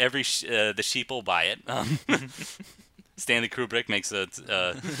the sheeple buy it. Stanley Kubrick makes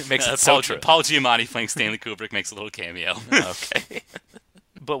Makes it so true. Paul Giamatti playing Stanley Kubrick makes a little cameo. Okay.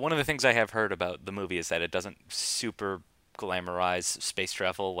 But one of the things I have heard about the movie is that it doesn't super glamorize space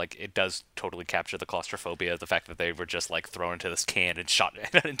travel. Like, it does totally capture the claustrophobia, the fact that they were just, like, thrown into this can and shot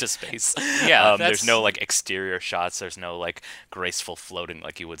into space. Yeah, there's no, like, exterior shots. There's no, like, graceful floating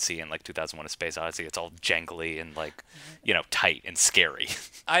like you would see in, like, 2001: A Space Odyssey. It's all jangly and, like, tight and scary.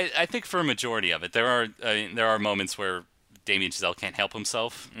 I think for a majority of it, there are moments where Damien Chazelle can't help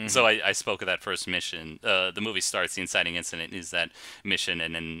himself. Mm-hmm. So I spoke of that first mission. The movie starts, the inciting incident is that mission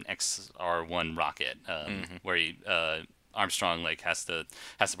in an XR-1 rocket where Armstrong has to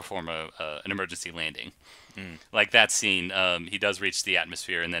perform an emergency landing. Like that scene, he does reach the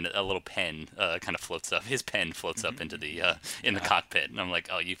atmosphere, and then a little pen kind of floats up. His pen floats up into the in the cockpit, and I'm like,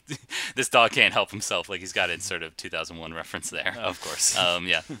 oh, this dog can't help himself. Like, he's got a sort of 2001 reference there. Of course.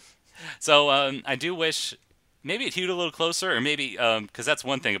 Yeah. So I do wish maybe it hewed a little closer, or maybe because that's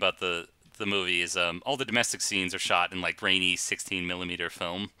one thing about the movie is all the domestic scenes are shot in like grainy 16mm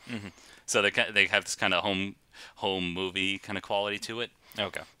film, so they have this kind of home movie kind of quality to it.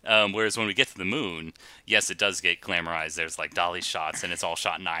 Okay. Whereas when we get to the moon, yes, it does get glamorized. There's like dolly shots, and it's all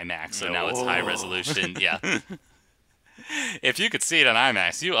shot in IMAX, so now it's high resolution. Yeah. If you could see it on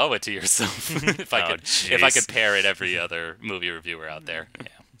IMAX, you owe it to yourself. If I could parrot every other movie reviewer out there. Yeah.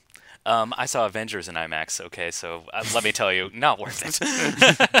 I saw Avengers in IMAX. Okay, so let me tell you, not worth it.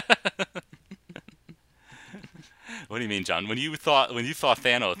 What do you mean, John? When you thought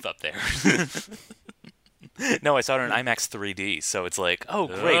Thanos up there? No, I saw it in IMAX 3D, so it's like, oh,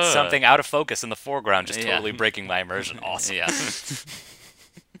 great, something out of focus in the foreground, just totally breaking my immersion. Awesome. Yeah.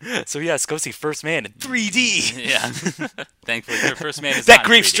 So yes, go see First Man in 3D. Yeah. Thankfully, your First Man is that not in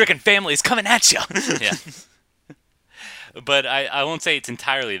grief-stricken family is coming at you. 3D. Yeah. But I won't say it's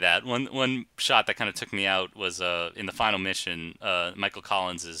entirely that. One shot that kind of took me out was in the final mission. Michael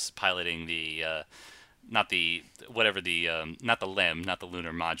Collins is piloting not the LEM, not the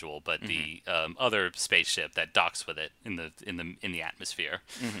lunar module, but the other spaceship that docks with it in the atmosphere.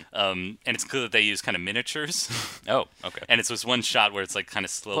 And it's clear that they use kind of miniatures. Oh, okay. And it's this one shot where it's like kind of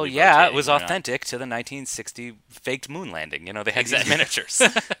slowly. Well, yeah, rotating, it was authentic to the 1960 faked moon landing. They had Exactly. these miniatures.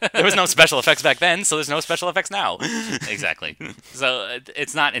 There was no special effects back then, so there's no special effects now. Exactly. So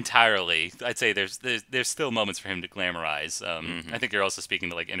it's not entirely. I'd say there's still moments for him to glamorize. I think you're also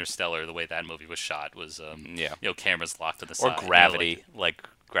speaking to like Interstellar. The way that movie was shot was cameras locked to the Or side. Gravity.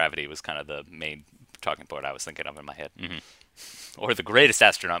 Gravity was kind of the main talking point I was thinking of in my head. Or the greatest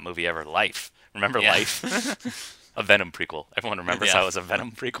astronaut movie ever, Life. Remember Life? A Venom prequel. Everyone remembers how it was a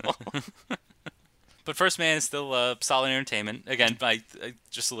Venom prequel. But First Man is still solid entertainment. Again,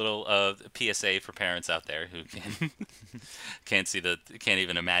 just a little PSA for parents out there who can't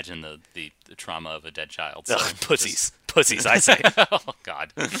even imagine the trauma of a dead child. So Pussies, I say. Oh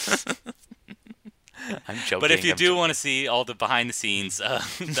God. I'm joking. But if you do want to see all the behind the scenes,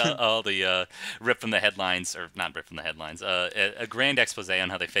 all the rip from the headlines, or not rip from the headlines, a grand expose on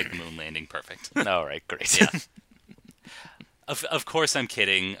how they faked the moon landing, perfect. All right, great. Yeah. Of course I'm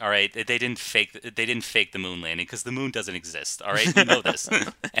kidding. All right, they didn't fake the moon landing because the moon doesn't exist. All right, you know this.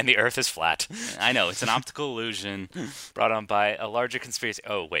 And the Earth is flat. I know it's an optical illusion Brought on by a larger conspiracy.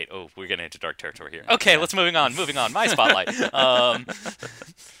 Oh wait, we're getting into dark territory here. Okay, let's moving on. My spotlight.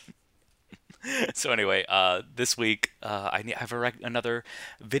 So anyway, this week I have another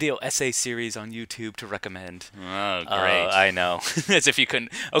video essay series on YouTube to recommend. Oh, great. I know. As if you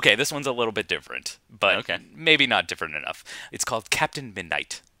couldn't. Okay, this one's a little bit different, but maybe not different enough. It's called Captain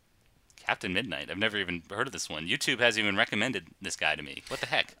Midnight. Captain Midnight. I've never even heard of this one. YouTube hasn't even recommended this guy to me. What the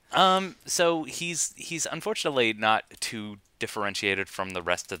heck? So he's unfortunately not too differentiated from the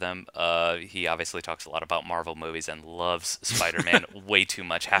rest of them. He obviously talks a lot about Marvel movies and loves Spider-Man way too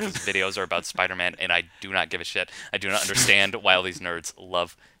much. Half his videos are about Spider-Man, and I do not give a shit. I do not understand why all these nerds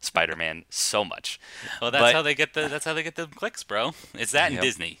love Spider-Man so much. Well, that's how they get the clicks, bro. It's that and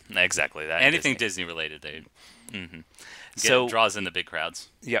Disney. Exactly that. Anything Disney related, they draws in the big crowds.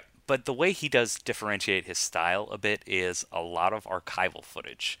 Yep. But the way he does differentiate his style a bit is a lot of archival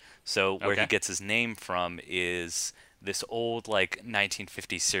footage. So where he gets his name from is this old like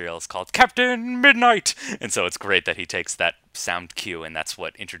 1950s serial is called Captain Midnight, and so it's great that he takes that sound cue and that's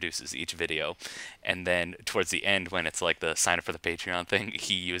what introduces each video. And then towards the end, when it's like the sign up for the Patreon thing,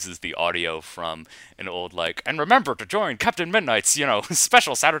 he uses the audio from an old like, and remember to join Captain Midnight's,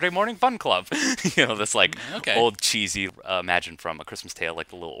 special Saturday morning fun club. This like old cheesy imagine from A Christmas Tale, like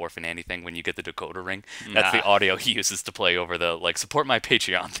the little orphan Annie thing when you get the decoder ring. That's the audio he uses to play over the like support my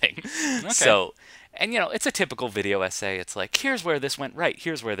Patreon thing. Okay. So. And, it's a typical video essay. It's like, here's where this went right,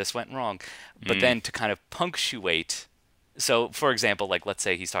 here's where this went wrong. But then to kind of punctuate... So, for example, like, let's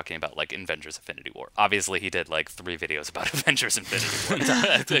say he's talking about, like, Avengers Infinity War. Obviously, he did, like, 3 videos about Avengers Infinity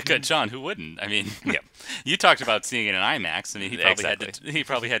War. Good, John, who wouldn't? I mean, you talked about seeing it in IMAX. I mean, he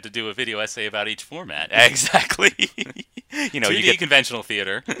probably had to do a video essay about each format. Exactly. 2D conventional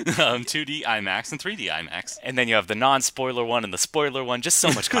theater, 2D IMAX, and 3D IMAX. And then you have the non-spoiler one and the spoiler one. Just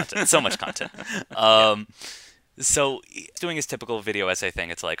so much content. So much content. So doing his typical video essay thing,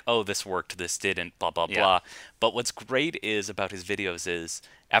 it's like, oh, this worked, this didn't, blah, blah, blah. But what's great is about his videos is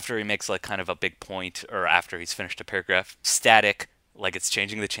after he makes like kind of a big point or after he's finished a paragraph, static, like it's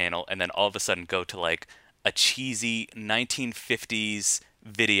changing the channel, and then all of a sudden go to like a cheesy 1950s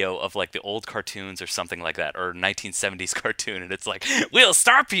video of like the old cartoons or something like that, or 1970s cartoon, and it's like, we'll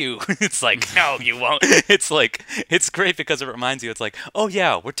stop you. It's like, no, you won't. It's like, it's great because it reminds you, it's like, oh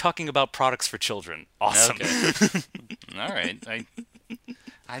yeah, we're talking about products for children. Awesome. Okay. All right.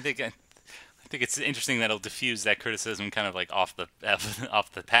 I think it's interesting that it'll diffuse that criticism kind of like off the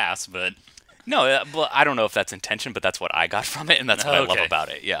pass, but. No, well, I don't know if that's intention, but that's what I got from it, and that's what I love about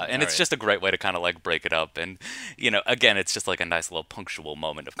it. Yeah, and it's just a great way to kind of like break it up, and again, it's just like a nice little punctual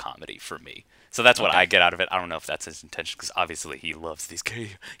moment of comedy for me. So that's what I get out of it. I don't know if that's his intention, because obviously he loves these.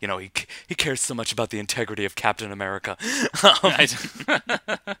 He cares so much about the integrity of Captain America. It's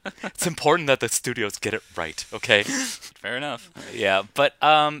important that the studios get it right. Okay. Fair enough. Yeah, but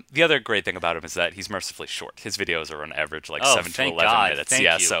the other great thing about him is that he's mercifully short. His videos are on average like 7 to 11 minutes. Thank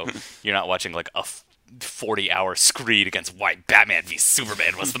you. So you're not watching like a 40-hour screed against White Batman v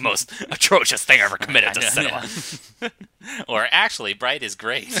Superman was the most atrocious thing ever committed to cinema. Or actually, Bright is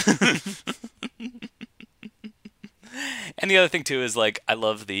great. And the other thing too is like I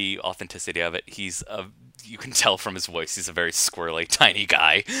love the authenticity of it. You can tell from his voice he's a very squirrely, tiny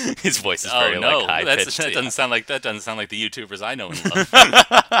guy. His voice is very like high pitched. That doesn't sound like the YouTubers I know and love.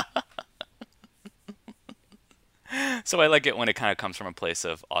 So I like it when it kind of comes from a place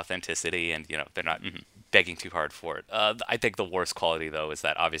of authenticity, and they're not begging too hard for it. I think the worst quality though is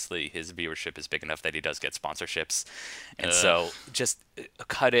that obviously his viewership is big enough that he does get sponsorships, and so just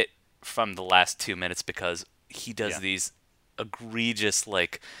cut it from the last 2 minutes because he does these egregious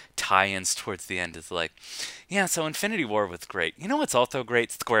like tie-ins towards the end. Is like, so Infinity War was great. You know what's also great?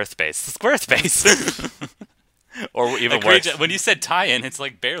 Squarespace. Or even worse. When you said tie-in, it's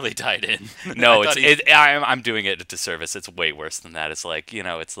like barely tied in. No, I'm doing it a disservice. It's way worse than that. It's like,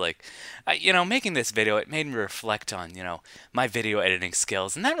 making this video, it made me reflect on, my video editing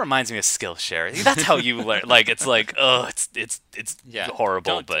skills, and that reminds me of Skillshare. That's how you learn. Like, it's like, it's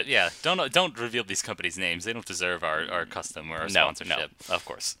horrible. Don't reveal these companies' names. They don't deserve our custom or our sponsorship. No, of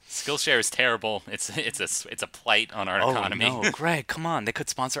course. Skillshare is terrible. It's a plight on our economy. Oh no, Greg, come on! They could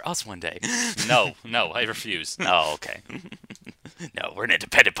sponsor us one day. No, I refuse. Oh, okay. No, we're an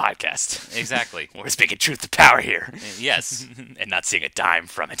independent podcast. Exactly. We're speaking truth to power here. Yes. And not seeing a dime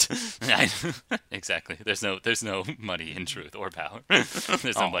from it. Exactly. There's no money in truth or power.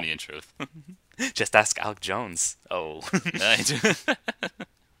 There's no money in truth. Just ask Alec Jones. Oh. I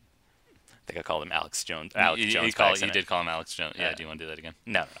think I called him Alex Jones. You did call him Alex Jones. Yeah, do you want to do that again?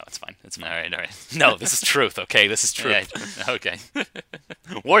 No, it's fine. It's fine. All right. No, this is truth, okay? This is truth. Yeah, okay.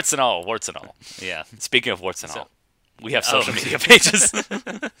 Warts and all. Yeah. Speaking of warts and all, we have social media pages.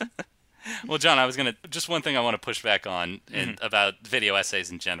 Well, John, just one thing I want to push back on about video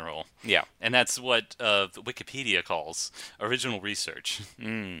essays in general. Yeah. And that's what Wikipedia calls original research.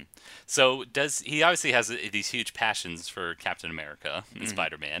 So he obviously has these huge passions for Captain America and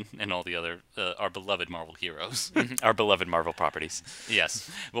Spider-Man and all the other, our beloved Marvel heroes. Our beloved Marvel properties. Yes.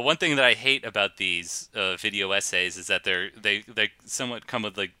 But one thing that I hate about these video essays is that they somewhat come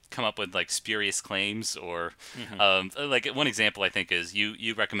up with like spurious claims or like one example I think is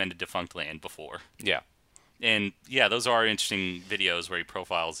you recommended Defunct Land before. Yeah. And yeah, those are interesting videos where he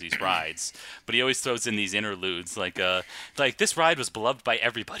profiles these rides, but he always throws in these interludes like this ride was beloved by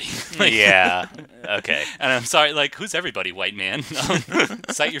everybody. Yeah. Okay. And I'm sorry, like who's everybody, white man?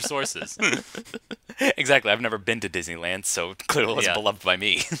 Cite your sources. Exactly. I've never been to Disneyland, so clearly it wasn't beloved by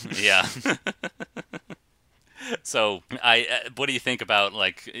me. Yeah. So, what do you think about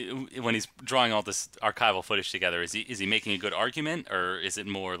like when he's drawing all this archival footage together? Is he making a good argument, or is it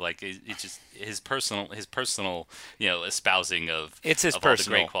more like it's just his personal espousing of It's his of all the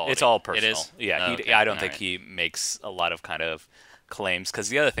personal. great quality? It's all personal. It is. Yeah, Oh, okay. I don't All think right. he makes a lot of kind of claims. Because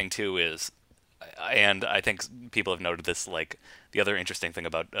the other thing too is, and I think people have noted this. Like the other interesting thing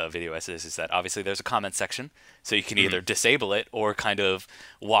about video essays is that obviously there's a comment section, so you can either disable it or kind of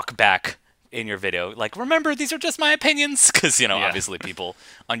walk back in your video, like, remember, these are just my opinions, because obviously people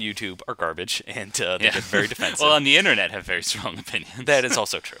on YouTube are garbage and they get very defensive. Well, on the internet have very strong opinions. That is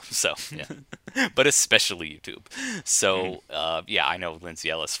also true. So, yeah, but especially YouTube. So, yeah, I know Lindsay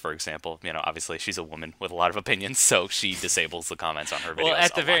Ellis, for example. Obviously she's a woman with a lot of opinions, so she disables the comments on her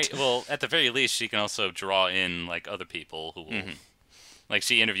videos. At the very least, she can also draw in like other people who will. Like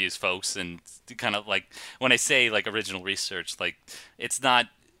she interviews folks and kind of like when I say like original research, like it's not.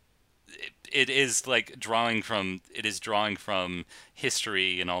 It is like drawing from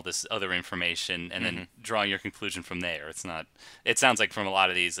history and all this other information, and then drawing your conclusion from there. It's not. It sounds like from a lot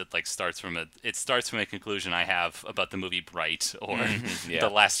of these, it like starts from a conclusion I have about the movie Bright or The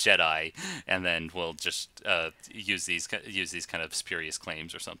Last Jedi, and then we'll just use these kind of spurious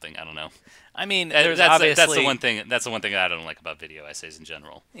claims or something. I don't know. I mean, That's the one thing. That's the one thing I don't like about video essays in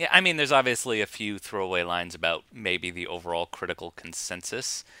general. Yeah, I mean, there's obviously a few throwaway lines about maybe the overall critical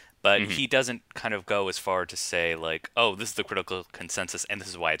consensus, but he doesn't kind of go as far to say, like, oh, this is the critical consensus and this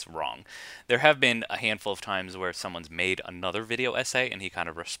is why it's wrong. There have been a handful of times where someone's made another video essay and he kind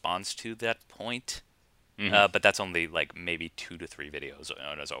of responds to that point, but that's only, like, maybe 2 to 3 videos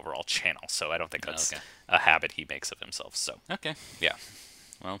on his overall channel, so I don't think that's a habit he makes of himself, so. Okay. Yeah.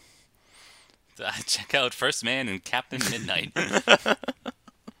 Well, check out First Man and Captain Midnight.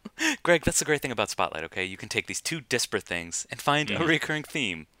 Greg, that's the great thing about Spotlight, okay? You can take these two disparate things and find a recurring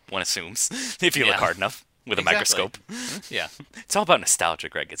theme, one assumes, if you look hard enough with a microscope. Yeah. It's all about nostalgia,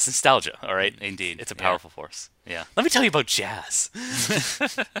 Greg. It's nostalgia, all right? Indeed. It's a powerful force. Yeah. Let me tell you about jazz.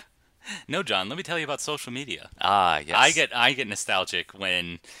 No, John, let me tell you about social media. Ah, yes. I get nostalgic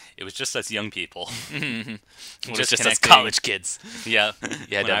when it was just us young people. When it's just us connecting. college kids. Yeah.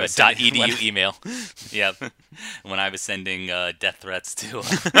 You had When to I have was a sending- .edu email. Yeah. When I was sending death threats to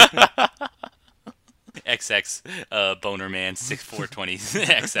XX boner man 6420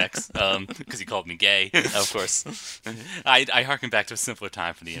 XX because he called me gay. Of course. I harken back to a simpler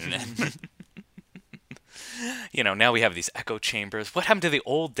time for the internet. Now we have these echo chambers. What happened to the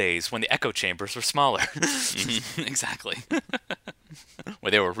old days when the echo chambers were smaller? Exactly.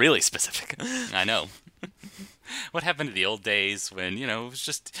 Where they were really specific. I know. What happened to the old days when, it was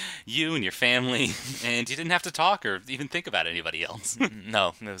just you and your family and you didn't have to talk or even think about anybody else?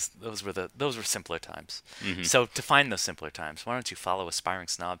 No, those were simpler times. So to find those simpler times, why don't you follow Aspiring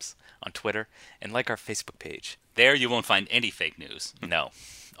Snobs on Twitter and like our Facebook page? There you won't find any fake news. No,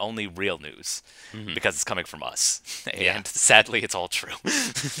 only real news, because it's coming from us. And Yeah. sadly, it's all true.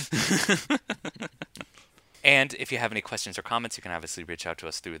 And if you have any questions or comments, you can obviously reach out to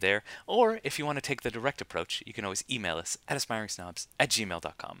us through there. Or if you want to take the direct approach, you can always email us at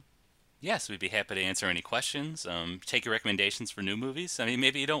aspiringsnobs@gmail.com. Yes, we'd be happy to answer any questions. Take your recommendations for new movies. I mean,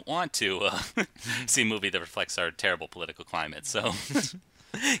 maybe you don't want to see a movie that reflects our terrible political climate. So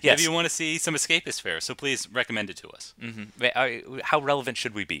Yes. maybe you want to see some escapist fare. So please recommend it to us. How relevant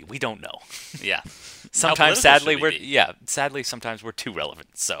should we be? We don't know. Yeah. Sometimes, political sadly, should we be? sadly, sometimes we're too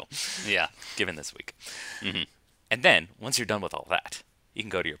relevant. So, Yeah. given this week. And then, once you're done with all that, you can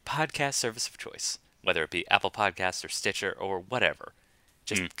go to your podcast service of choice, whether it be Apple Podcasts or Stitcher or whatever.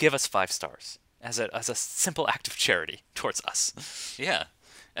 Just give us 5 stars as a simple act of charity towards us. Yeah.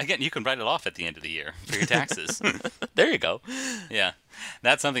 Again, you can write it off at the end of the year for your taxes. There you go. Yeah.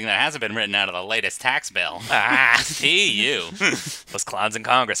 That's something that hasn't been written out of the latest tax bill. Ah, P.U. those clowns in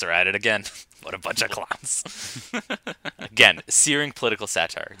Congress are at it again. What a bunch of clowns. Again, searing political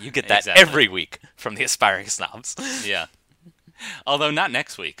satire. You get that Exactly. every week from the Aspiring Snobs. Yeah. Although not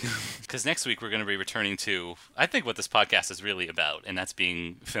next week, because next week we're going to be returning to, I think, what this podcast is really about, and that's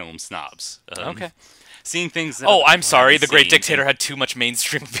being film snobs. Okay. Seeing things that Oh, other I'm people sorry. haven't The Great seen. Dictator had too much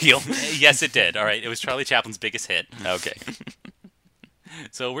mainstream appeal. Yes, it did. All right. It was Charlie Chaplin's biggest hit. Okay.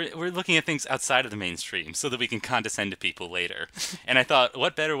 So we're looking at things outside of the mainstream so that we can condescend to people later. And I thought,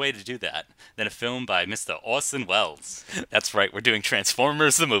 what better way to do that than a film by Mr. Orson Welles? That's right. We're doing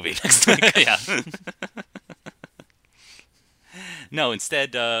Transformers the movie next week. Yeah. No,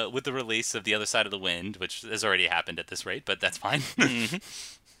 instead, with the release of The Other Side of the Wind, which has already happened at this rate, but that's fine.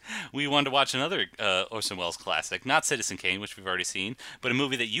 We wanted to watch another Orson Welles classic, not Citizen Kane, which we've already seen, but a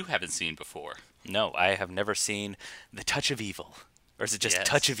movie that you haven't seen before. No, I have never seen The Touch of Evil, Or is it just Yes.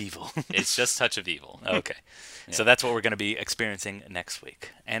 touch of evil? It's just touch of evil. Okay. So that's what we're going to be experiencing next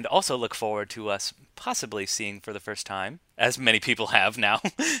week. And also look forward to us possibly seeing for the first time, as many people have now,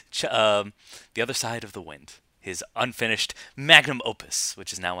 The Other Side of the Wind, his unfinished magnum opus,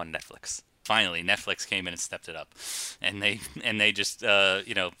 which is now on Netflix. Finally, Netflix came in and stepped it up, and they just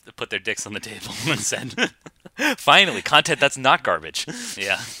put their dicks on the table and said, Finally, content that's not garbage.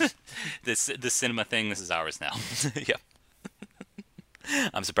 "Yeah, this cinema thing, this is ours now." Yep.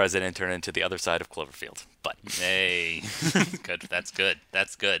 I'm surprised they didn't turn it into The Other Side of Cloverfield. But Hey, good. That's good.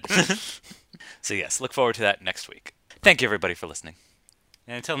 That's good. so yes, look forward to that next week. Thank you everybody for listening.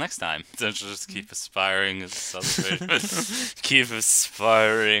 And until next time, just keep aspiring. Keep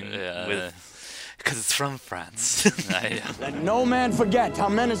aspiring Yeah. because it's from France. Let no man forget how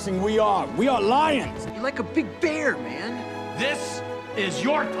menacing we are. We are lions. You're like a big bear, man. This is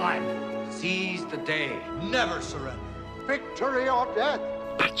your time. Seize the day. Never surrender. Victory or death.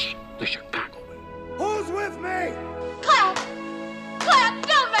 That's the Chicago way. Who's with me? Clap! Clap!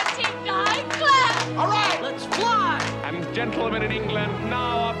 Don't let him die! Clap! All right. Let's fly! And gentlemen in England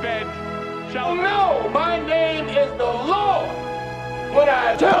now abed shall No, my name is the Lord. When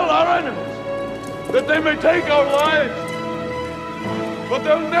I tell our enemies that they may take our lives, but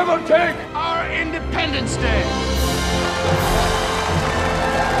they'll never take our Independence Day.